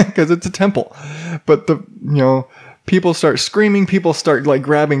because it's a temple. But people start screaming. People start like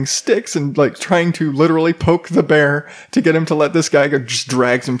grabbing sticks and like trying to literally poke the bear to get him to let this guy go. Just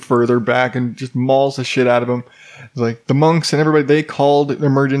drags him further back and just mauls the shit out of him. It's like the monks and everybody, they called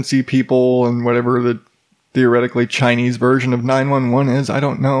emergency people and whatever the theoretically Chinese version of 911 is. I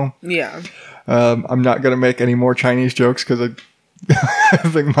don't know. Yeah. I'm not going to make any more Chinese jokes because I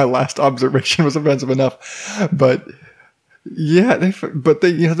think my last observation was offensive enough. But yeah,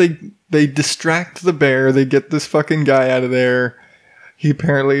 they distract the bear. They get this fucking guy out of there. He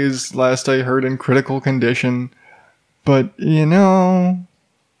apparently is, last I heard, in critical condition. But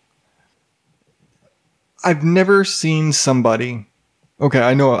I've never seen somebody. Okay,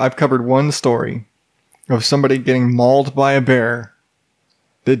 I know I've covered one story of somebody getting mauled by a bear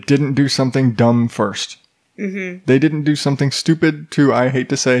that didn't do something dumb first. Mm-hmm. They didn't do something stupid to, I hate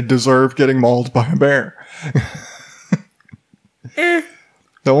to say, deserve getting mauled by a bear. The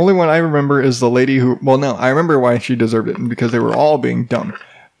only one I remember is the lady who... Well, no, I remember why she deserved it, because they were all being dumb.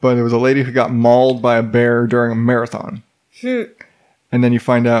 But it was a lady who got mauled by a bear during a marathon. And then you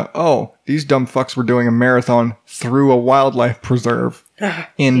find out, oh, these dumb fucks were doing a marathon through a wildlife preserve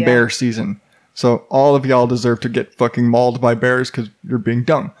in bear season. So all of y'all deserve to get fucking mauled by bears because you're being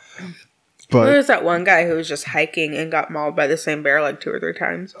dumb. But there's that one guy who was just hiking and got mauled by the same bear like 2 or 3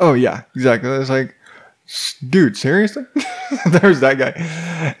 times. Oh, yeah, exactly. It's like, dude, seriously? There's that guy.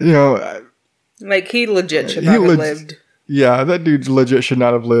 Like, he legit should not have lived. Yeah, that dude legit should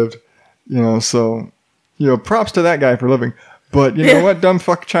not have lived. So, props to that guy for living. But you know what, dumb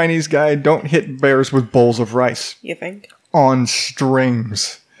fuck Chinese guy, don't hit bears with bowls of rice. You think? On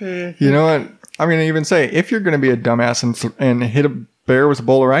strings. Mm-hmm. You know what? I'm going to even say, if you're going to be a dumbass and hit a bear with a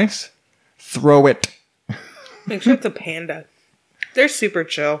bowl of rice, throw it. Make sure it's a panda. They're super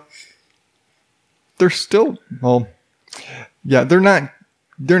chill. They're still, yeah, they're not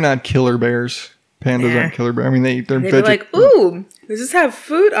killer bears. Pandas aren't killer bears. I mean, they're be like, ooh, does this have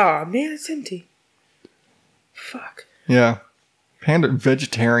food? Oh man, it's empty. Fuck. Yeah.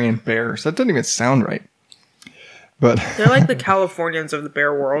 Vegetarian bears. That doesn't even sound right. But they're like the Californians of the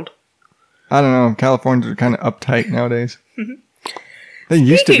bear world. I don't know. Californians are kind of uptight nowadays. They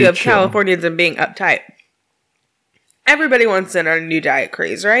used to be Speaking of chill. Californians and being uptight, everybody wants in on a new diet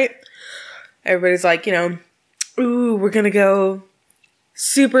craze, right? Everybody's like, ooh, we're going to go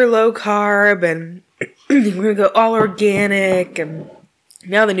super low carb and we're going to go all organic. And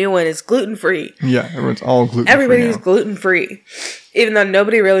now the new one is gluten-free. Yeah, everyone's all gluten-free. Everybody's gluten-free. Even though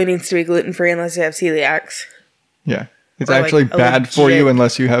nobody really needs to be gluten-free unless you have celiacs. Yeah. It's actually bad for you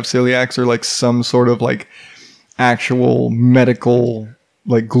unless you have celiacs or like some sort of like actual medical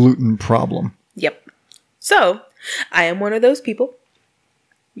like gluten problem. Yep. So, I am one of those people.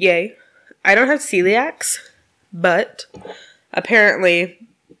 Yay. I don't have celiacs, but apparently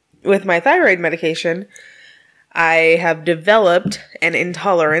with my thyroid medication, I have developed an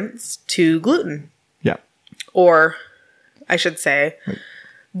intolerance to gluten. Yeah. Or I should say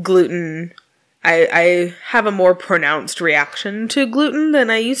gluten. I have a more pronounced reaction to gluten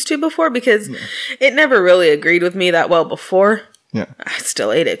than I used to before because it never really agreed with me that well before. Yeah. I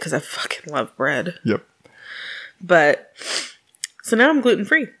still ate it because I fucking love bread. Yep. But, so now I'm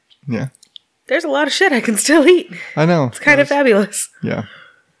gluten-free. Yeah. There's a lot of shit I can still eat. I know. It's kind of fabulous. Yeah.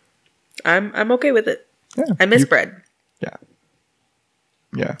 I'm okay with it. Yeah. I miss bread. Yeah.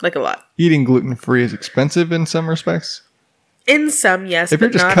 Yeah. Like a lot. Eating gluten-free is expensive in some respects. In some, yes, if but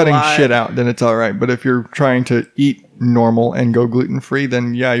you're just not cutting a lot. shit out, then it's all right. But if you're trying to eat normal and go gluten-free,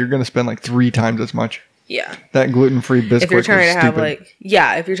 then yeah, you're going to spend like 3 times as much. Yeah. That gluten-free Bisquick If you're trying is to have stupid.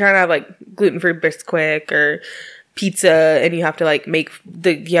 if you're trying to have like gluten-free Bisquick or pizza and you have to like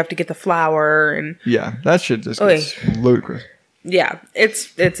you have to get the flour and yeah, that shit just gets ludicrous. Yeah,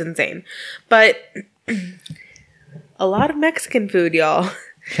 it's insane. But a lot of Mexican food, y'all.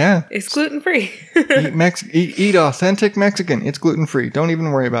 Yeah. It's gluten-free. eat authentic Mexican. It's gluten-free. Don't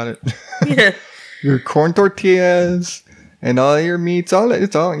even worry about it. Yeah. Your corn tortillas and all your meats,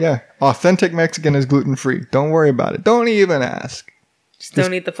 authentic Mexican is gluten-free. Don't worry about it. Don't even ask. Just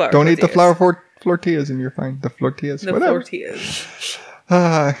don't eat the flour. Don't eat the flour tortillas and you're fine. The flortillas. The whatever. tortillas.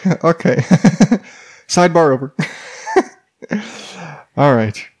 Okay. Sidebar over. All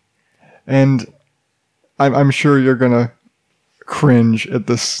right. And I'm sure you're going to cringe at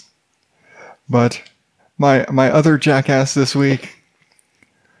this, but my other jackass this week: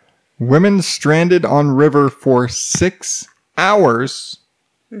 women stranded on river for 6 hours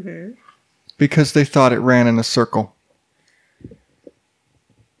because they thought it ran in a circle.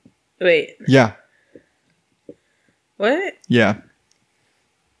 Wait. Yeah. What? Yeah.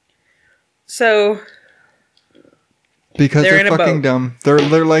 So. Because they're fucking dumb.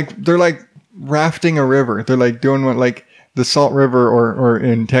 They're like rafting a river. They're like doing what like the Salt River or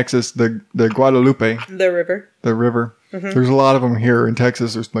in Texas the Guadalupe. The river. The river. Mm-hmm. There's a lot of them here in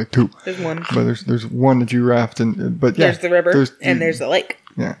Texas. There's like 2. There's one. But there's one that you raft in. But yeah, there's the river and there's the lake.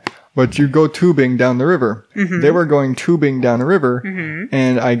 Yeah. But you go tubing down the river. Mm-hmm. They were going tubing down the river,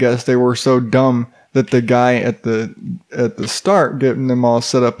 and I guess they were so dumb that the guy at the start getting them all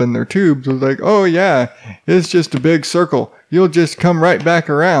set up in their tubes was like, "Oh yeah, it's just a big circle. You'll just come right back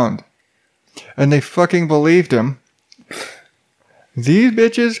around." And they fucking believed him. These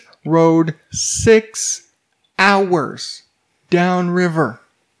bitches rode 6 hours downriver.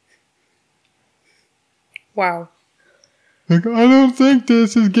 Wow. Like, I don't think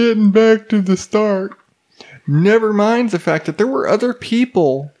this is getting back to the start. Never mind the fact that there were other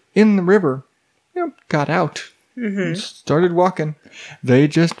people in the river. Got out. And started walking. They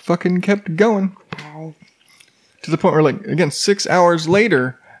just fucking kept going. Wow. To the point where, like, again, 6 hours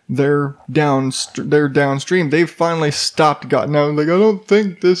later, they're downstream. They've finally stopped, gotten out. Like, I don't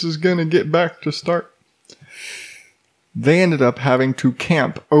think this is going to get back to start. They ended up having to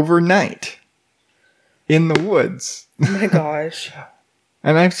camp overnight in the woods. Oh my gosh.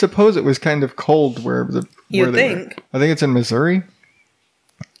 And I suppose it was kind of cold where they were. I think it's in Missouri.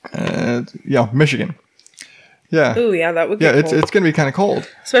 Michigan. Yeah. Ooh, yeah, that would be cold. It's going to be kind of cold.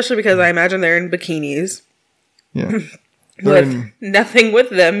 Especially because I imagine they're in bikinis. Yeah. With nothing with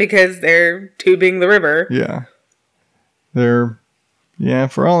them because they're tubing the river. Yeah. They're Yeah,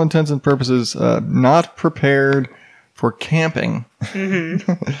 for all intents and purposes, not prepared for camping.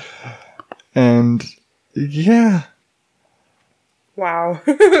 Mm-hmm. And yeah. Wow.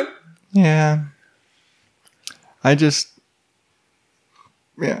 Yeah. Here's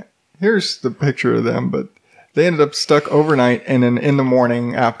the picture of them, but they ended up stuck overnight and then in the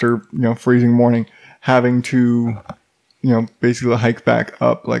morning after, freezing morning, having to, basically hike back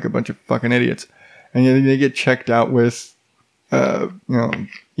up like a bunch of fucking idiots. And they get checked out with,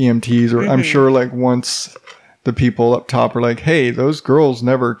 EMTs, or I'm sure like once the people up top are like, hey, those girls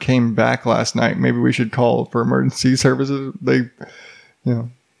never came back last night. Maybe we should call for emergency services. They, Yeah.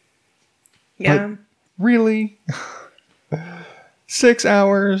 But really? 6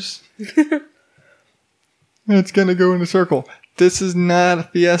 hours? It's going to go in a circle. This is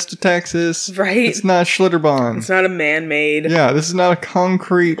not Fiesta, Texas. Right. It's not Schlitterbahn. It's not a man-made. Yeah, this is not a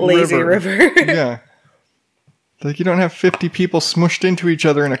concrete lazy river. Yeah. Like, you don't have 50 people smushed into each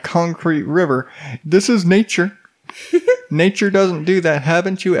other in a concrete river. This is nature. Nature doesn't do that.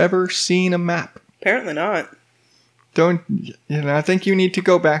 Haven't you ever seen a map? Apparently not. I think you need to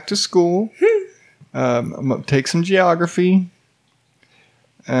go back to school. Take some geography.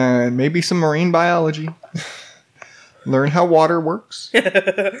 Maybe some marine biology. Learn how water works.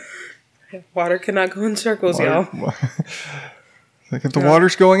 Water cannot go in circles, y'all. Like if the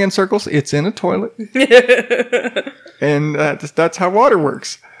water's going in circles, it's in a toilet. And that's how water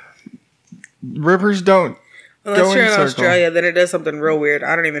works. Rivers don't Unless you're in Australia, then it does something real weird.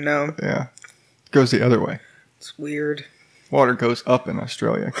 I don't even know. Yeah. It goes the other way. It's weird. Water goes up in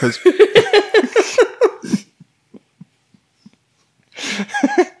Australia because...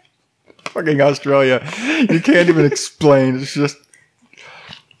 Fucking Australia. You can't even explain. It's just...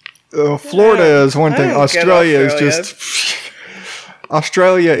 Florida is one thing. Australia is just...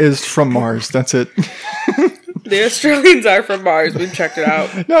 Australia is from Mars. That's it. The Australians are from Mars. We've checked it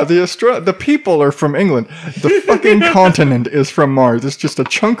out. No, the people are from England. The fucking continent is from Mars. It's just a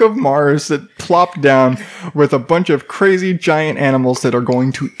chunk of Mars that plopped down with a bunch of crazy giant animals that are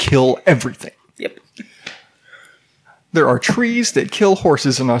going to kill everything. Yep. There are trees that kill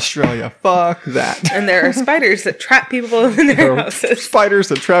horses in Australia. Fuck that. And there are spiders that trap people in their houses. Spiders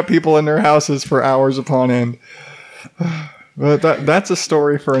that trap people in their houses for hours upon end. But that's a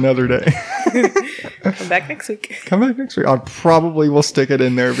story for another day. Come back next week. Come back next week. I probably will stick it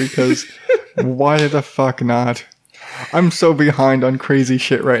in there because why the fuck not? I'm so behind on crazy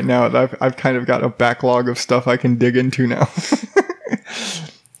shit right now that I've kind of got a backlog of stuff I can dig into now.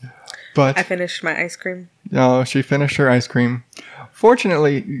 But I finished my ice cream. Oh, she finished her ice cream.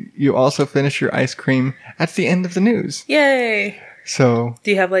 Fortunately, you also finished your ice cream at the end of the news. Yay! So...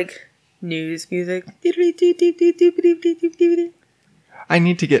 Do you have, like, news music? I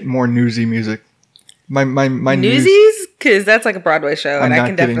need to get more newsy music. My Newsies? Because that's like a Broadway show, and I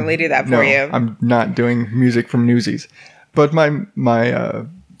can definitely do that for you. I'm not doing music from Newsies. But my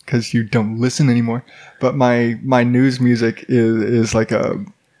because you don't listen anymore, but my news music is like a...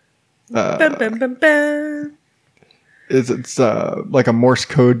 bum, bum, bum, bum. It's like a Morse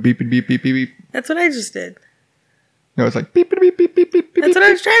code beep, beep, beep, beep, beep. That's what I just did. No, it's like beep, beep, beep, beep, beep, beep. That's what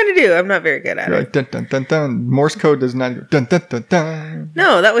I was trying to do. I'm not very good at it. Like, dun, dun, dun, dun. Morse code does not go dun, dun, dun, dun.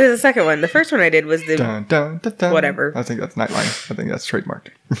 No, that was the second one. The first one I did was the dun, dun, dun, dun. Whatever. I think that's Nightline. I think that's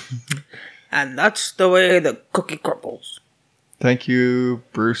trademarked. And that's the way the cookie crumbles. Thank you,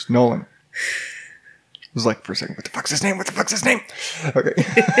 Bruce Nolan. I was like, for a second, what the fuck's his name? What the fuck's his name?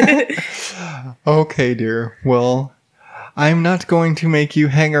 Okay. Okay, dear. Well, I'm not going to make you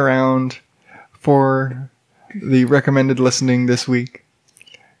hang around for the recommended listening this week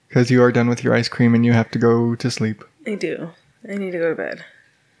because you are done with your ice cream and you have to go to sleep. I do. I need to go to bed.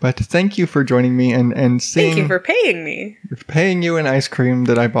 But thank you for joining me and seeing... Thank you for paying me. Paying you an ice cream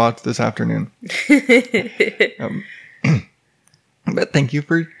that I bought this afternoon. But thank you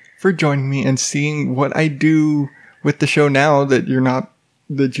for joining me and seeing what I do with the show now that you're not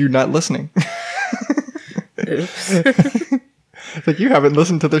listening. Oops. Like you haven't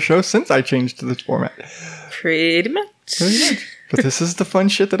listened to the show since I changed to this format. Pretty much. But this is the fun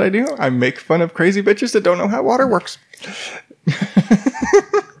shit that I do. I make fun of crazy bitches that don't know how water works.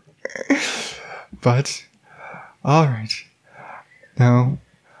 But, alright. Now,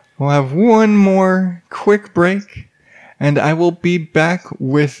 we'll have one more quick break, and I will be back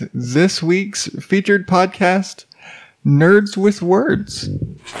with this week's featured podcast, Nerds with Words.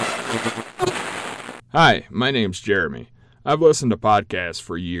 Hi, my name's Jeremy. I've listened to podcasts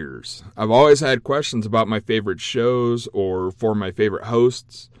for years. I've always had questions about my favorite shows or for my favorite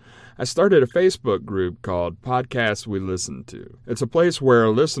hosts. I started a Facebook group called Podcasts We Listen To. It's a place where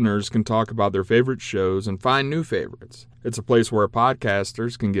listeners can talk about their favorite shows and find new favorites. It's a place where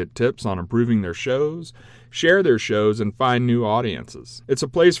podcasters can get tips on improving their shows, share their shows, and find new audiences. It's a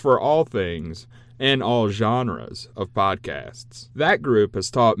place for all things and all genres of podcasts. That group has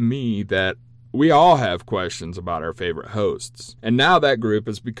taught me that we all have questions about our favorite hosts. And now that group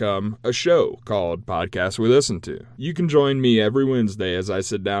has become a show called Podcasts We Listen To. You can join me every Wednesday as I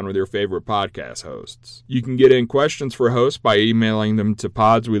sit down with your favorite podcast hosts. You can get in questions for hosts by emailing them to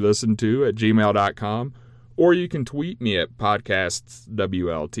podswelistento@gmail.com, or you can tweet me at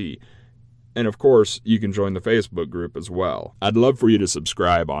podcastswlt. And of course, you can join the Facebook group as well. I'd love for you to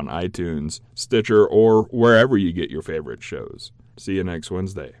subscribe on iTunes, Stitcher, or wherever you get your favorite shows. See you next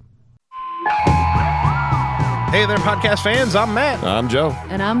Wednesday. Hey there, podcast fans. I'm Matt. I'm Joe.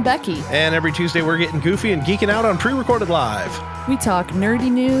 And I'm Becky. And every Tuesday, we're getting goofy and geeking out on Pre-Recorded Live. We talk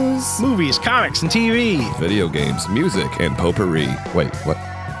nerdy news, movies, comics, and TV. Video games, music, and potpourri. Wait, what?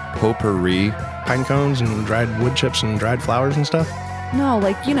 Potpourri? Pine cones and dried wood chips and dried flowers and stuff? No,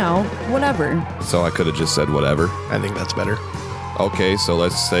 like, whatever. So I could have just said whatever? I think that's better. Okay, so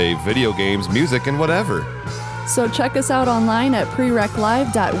let's say video games, music, and whatever. So check us out online at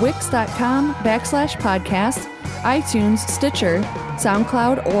prereclive.wix.com/podcast, iTunes, Stitcher,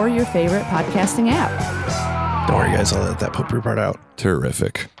 SoundCloud, or your favorite podcasting app. Don't worry, guys. I'll let that potpourri part out.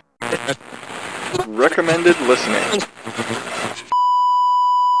 Terrific. Recommended listening.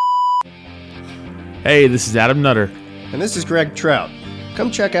 Hey, this is Adam Nutter. And this is Greg Trout.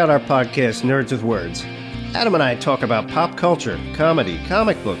 Come check out our podcast, Nerds with Words. Adam and I talk about pop culture, comedy,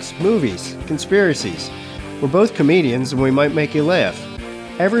 comic books, movies, conspiracies. We're both comedians and we might make you laugh.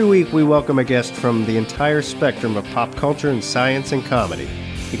 Every week we welcome a guest from the entire spectrum of pop culture and science and comedy.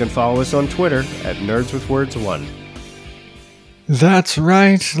 You can follow us on Twitter at NerdsWithWords1. That's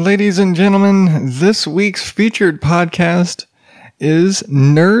right, ladies and gentlemen. This week's featured podcast is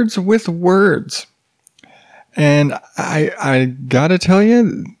Nerds with Words. And I gotta tell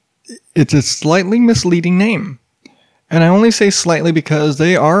you, it's a slightly misleading name. And I only say slightly because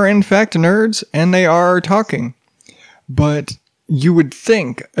they are in fact nerds and they are talking. But you would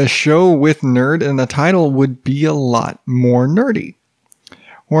think a show with nerd in the title would be a lot more nerdy.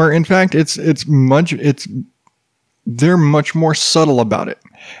 Or in fact, they're much more subtle about it.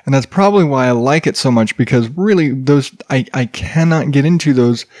 And that's probably why I like it so much, because really I cannot get into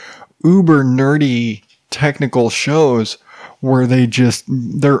those uber nerdy technical shows where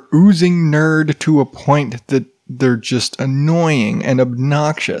they're oozing nerd to a point that they're just annoying and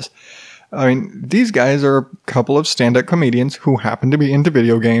obnoxious. I mean, these guys are a couple of stand-up comedians who happen to be into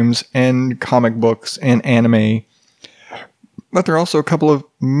video games and comic books and anime, but they're also a couple of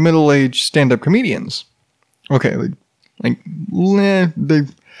middle-aged stand-up comedians. Okay,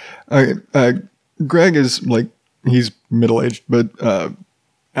 Greg is he's middle-aged, but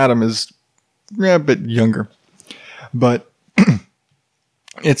Adam is a bit younger. But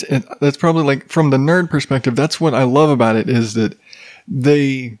that's probably from the nerd perspective. That's what I love about it, is that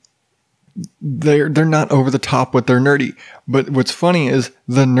they're not over the top with their nerdy. But what's funny is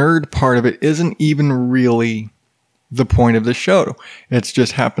the nerd part of it isn't even really the point of the show. It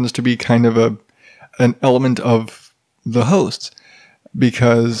just happens to be kind of an element of the hosts,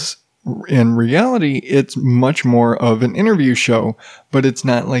 because in reality, it's much more of an interview show, but it's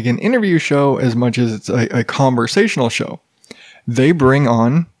not like an interview show as much as it's a conversational show. They bring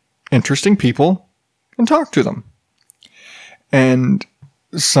on interesting people and talk to them. And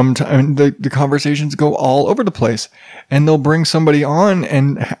sometimes the conversations go all over the place, and they'll bring somebody on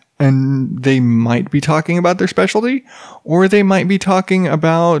and they might be talking about their specialty, or they might be talking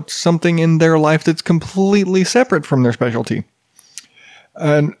about something in their life that's completely separate from their specialty.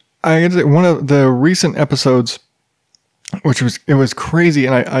 And one of the recent episodes, it was crazy,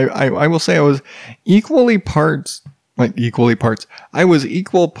 and I will say I was equal parts. I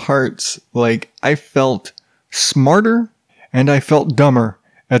felt smarter and I felt dumber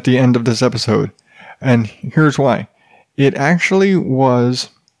at the end of this episode. And here's why. It actually was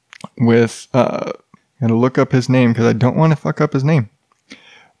with, I'm going to look up his name because I don't want to fuck up his name.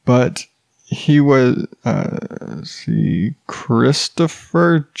 But he was,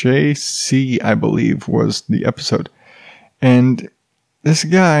 Christopher J.C., I believe, was the episode. And this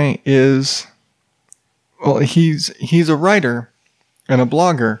guy is, well, he's a writer and a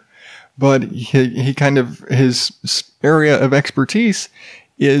blogger, but he kind of, his area of expertise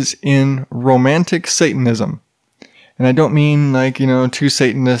is in romantic Satanism. And I don't mean two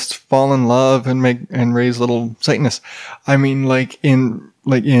Satanists fall in love and raise little Satanists. I mean in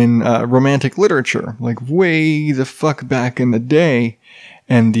romantic literature, way the fuck back in the day.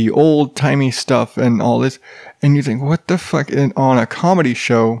 and the old timey stuff and all this. And you think, what the fuck? And on a comedy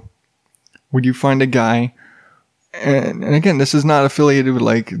show, would you find a guy? And again, this is not affiliated with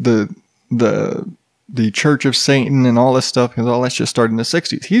like the Church of Satan and all this stuff, because all that's just started in the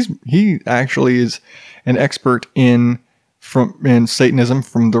 60s. He actually is an expert in Satanism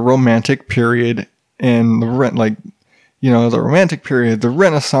from the Romantic period and the Romantic period, the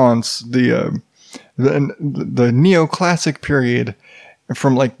Renaissance, the Neoclassic period,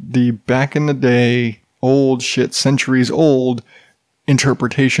 from like the back in the day, old shit, centuries old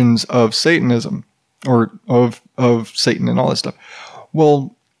interpretations of Satanism or of Satan and all this stuff.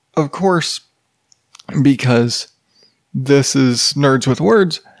 Well, of course, because this is Nerds with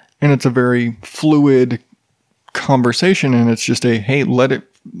Words and it's a very fluid conversation and it's just hey, let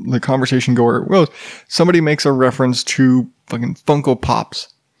the conversation go where it goes. Somebody makes a reference to fucking Funko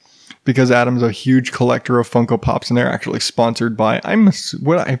Pops because Adam's a huge collector of Funko Pops and they're actually sponsored by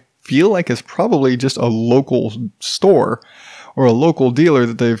what I feel like is probably just a local store or a local dealer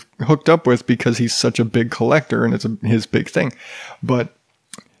that they've hooked up with because he's such a big collector and it's his big thing. But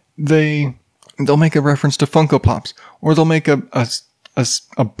they'll make a reference to Funko Pops, or they'll make a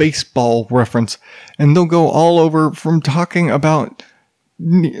baseball reference, and they'll go all over from talking about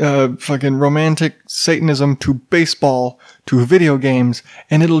fucking romantic Satanism to baseball to video games,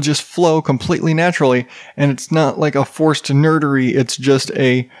 and it'll just flow completely naturally, and it's not like a forced nerdery. It's just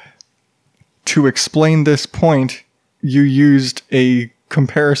to explain this point, you used a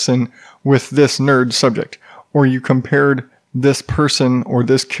comparison with this nerd subject, or you compared this person or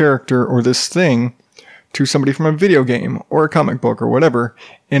this character or this thing to somebody from a video game or a comic book or whatever,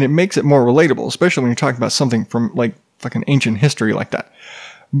 and it makes it more relatable, especially when you're talking about something from like fucking ancient history like that.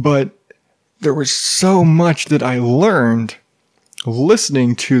 But there was so much that I learned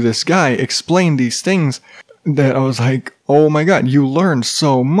listening to this guy explain these things that I was like, oh my God, you learned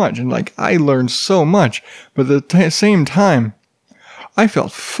so much. And like, I learned so much, but at the same time, I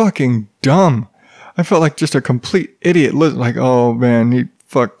felt fucking dumb. I felt like just a complete idiot. Like, oh man,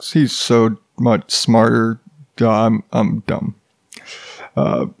 he's so much smarter. I'm dumb.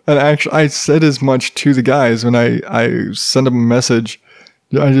 And actually, I said as much to the guys when I sent them a message.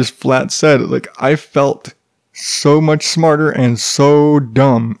 I just flat said, like, I felt so much smarter and so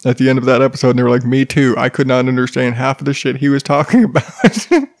dumb at the end of that episode. And they were like, me too. I could not understand half of the shit he was talking about.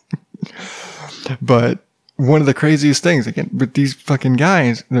 But one of the craziest things, again, with these fucking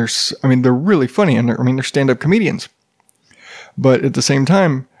guys, they're really funny, and they're stand-up comedians. But at the same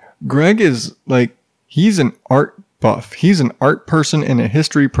time, Greg is like, he's an art buff. He's an art person and a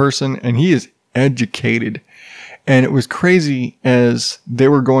history person, and he is educated. And it was crazy as they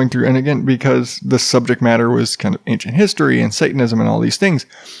were going through, and again, because the subject matter was kind of ancient history and Satanism and all these things,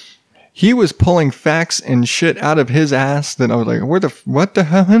 he was pulling facts and shit out of his ass that I was like, what the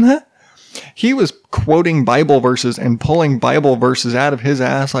hell? He was quoting Bible verses and pulling Bible verses out of his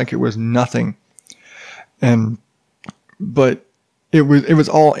ass like it was nothing. But it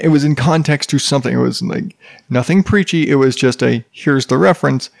was in context to something. It was like nothing preachy. It was just here's the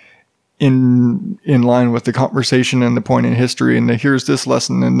reference in line with the conversation and the point in history, and here's this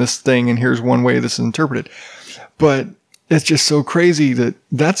lesson and this thing, and here's one way this is interpreted. But it's just so crazy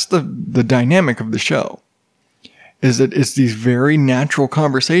that's the dynamic of the show, is that it's these very natural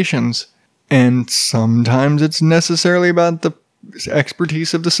conversations, and sometimes it's necessarily about the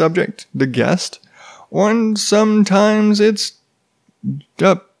expertise of the subject, the guest, or sometimes it's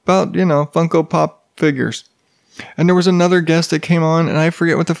about, Funko Pop figures. And there was another guest that came on, and I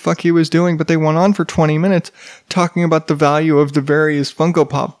forget what the fuck he was doing, but they went on for 20 minutes talking about the value of the various Funko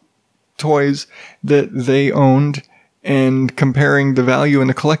Pop toys that they owned and comparing the value and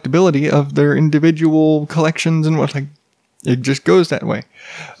the collectability of their individual collections and what, like, it just goes that way.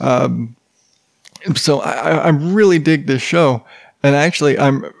 So I really dig this show, and actually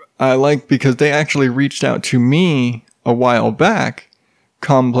I like, because they actually reached out to me a while back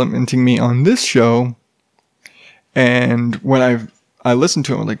complimenting me on this show. And when I listened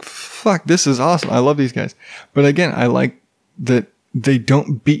to it, I'm like, fuck, this is awesome. I love these guys. But again, I like that they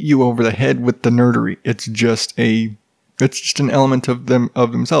don't beat you over the head with the nerdery. It's just an element of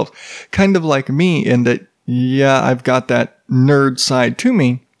themselves. Kind of like me in that, yeah, I've got that nerd side to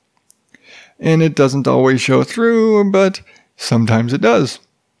me. And it doesn't always show through, but sometimes it does.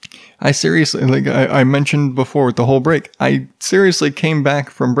 I seriously, like I mentioned before with the whole break, I seriously came back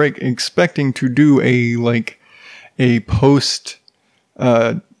from break expecting to do a post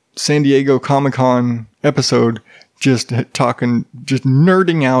San Diego Comic-Con episode, just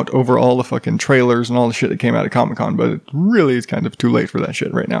nerding out over all the fucking trailers and all the shit that came out of Comic-Con, but it really is kind of too late for that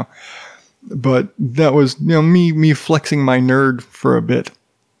shit right now. But that was, me flexing my nerd for a bit.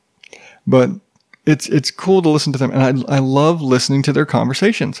 but it's cool to listen to them, and I love listening to their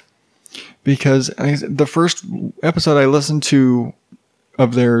conversations, because the first episode I listened to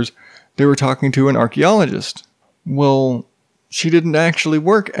of theirs, they were talking to an archaeologist. Well, she didn't actually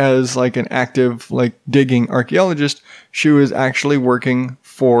work as like an active, like, digging archaeologist. She was actually working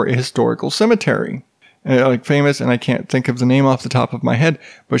for a historical cemetery, like famous, and I can't think of the name off the top of my head,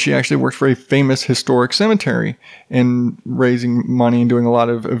 but she actually worked for a famous historic cemetery and raising money and doing a lot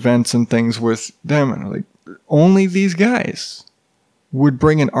of events and things with them. And like, only these guys would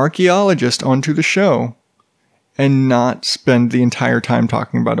bring an archaeologist onto the show and not spend the entire time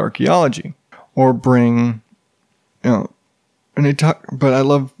talking about archaeology, or bring, and they talk, but I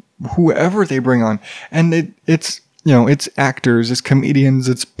love whoever they bring on. And it's it's actors, it's comedians,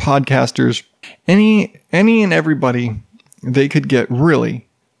 it's podcasters, any and everybody they could get, really,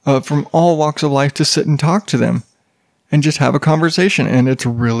 from all walks of life, to sit and talk to them and just have a conversation. And it's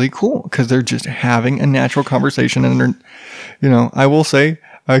really cool because they're just having a natural conversation. And they're, I will say,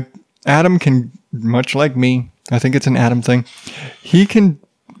 Adam can, much like me, I think it's an Adam thing, he can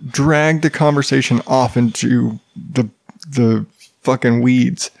drag the conversation off into the fucking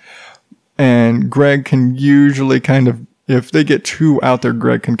weeds, and Greg can usually kind of, if they get too out there,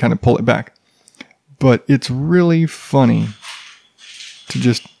 Greg can kind of pull it back. But it's really funny to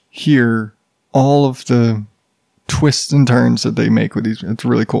just hear all of the twists and turns that they make with these. It's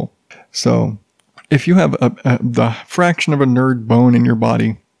really cool. So if you have the fraction of a nerd bone in your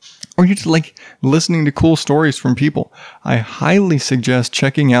body, or you just like listening to cool stories from people, I highly suggest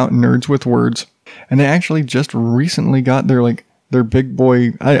checking out Nerds with Words. And they actually just recently got their big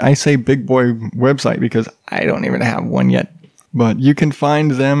boy, I say big boy website because I don't even have one yet. But you can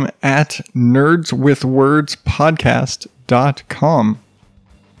find them at nerdswithwordspodcast.com.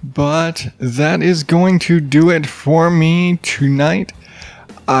 But that is going to do it for me tonight.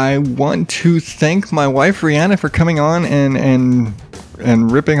 I want to thank my wife Rihanna for coming on and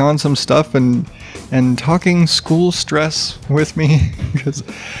ripping on some stuff and talking school stress with me, because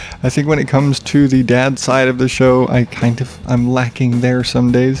I think when it comes to the dad side of the show, I'm lacking there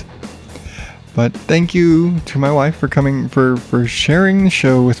some days. But thank you to my wife for coming, for sharing the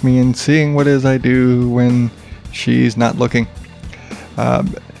show with me and seeing what it is I do when she's not looking.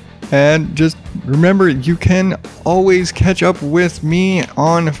 And just remember, you can always catch up with me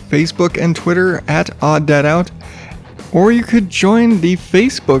on Facebook and Twitter at OddDadOut, or you could join the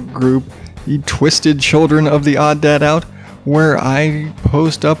Facebook group, the Twisted Children of the Odd Dad Out, where I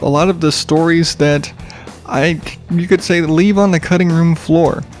post up a lot of the stories that you could say, leave on the cutting room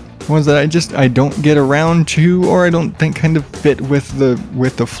floor. Ones that I don't get around to, or I don't think kind of fit with the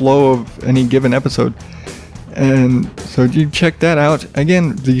flow of any given episode. And so you check that out.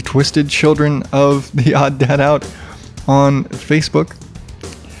 Again, the Twisted Children of the Odd Dad Out on Facebook.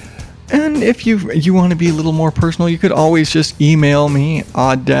 And if you want to be a little more personal, you could always just email me,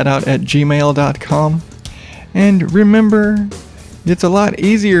 oddadout@gmail.com. And remember, it's a lot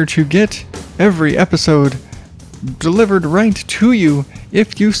easier to get every episode delivered right to you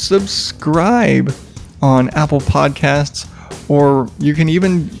if you subscribe on Apple Podcasts, or you can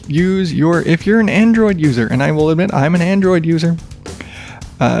even use if you're an Android user, and I will admit I'm an Android user,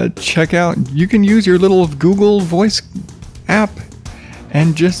 you can use your little Google Voice app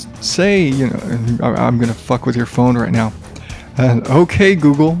and just say, I'm going to fuck with your phone right now. Okay,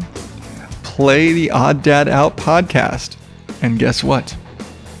 Google, play the Odd Dad Out podcast. And guess what?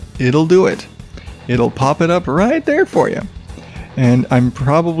 It'll do it. It'll pop it up right there for you. And I'm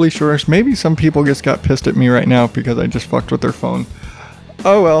probably sure maybe some people just got pissed at me right now because I just fucked with their phone.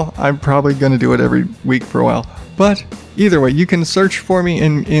 Oh well, I'm probably going to do it every week for a while. But either way, you can search for me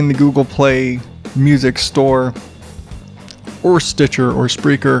in the Google Play Music Store, or Stitcher, or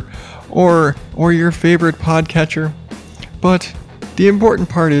Spreaker, or your favorite podcatcher. But the important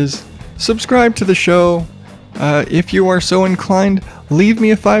part is, subscribe to the show. If you are so inclined, leave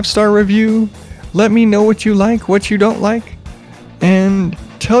me a 5-star review. Let me know what you like, what you don't like. And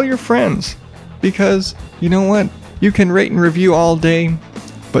tell your friends. Because, you know what? You can rate and review all day,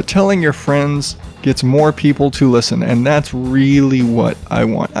 but telling your friends gets more people to listen. And that's really what I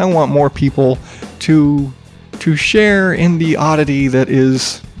want. I want more people to share in the oddity that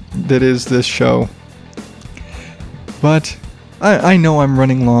is this show. But I know I'm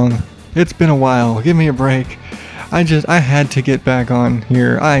running long. It's been a while. Give me a break. I had to get back on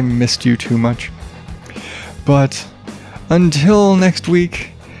here. I missed you too much. But until next week,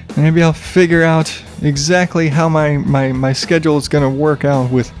 maybe I'll figure out exactly how my schedule is going to work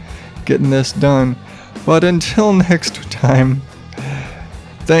out with getting this done. But until next time,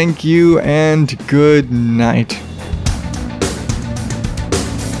 thank you and good night.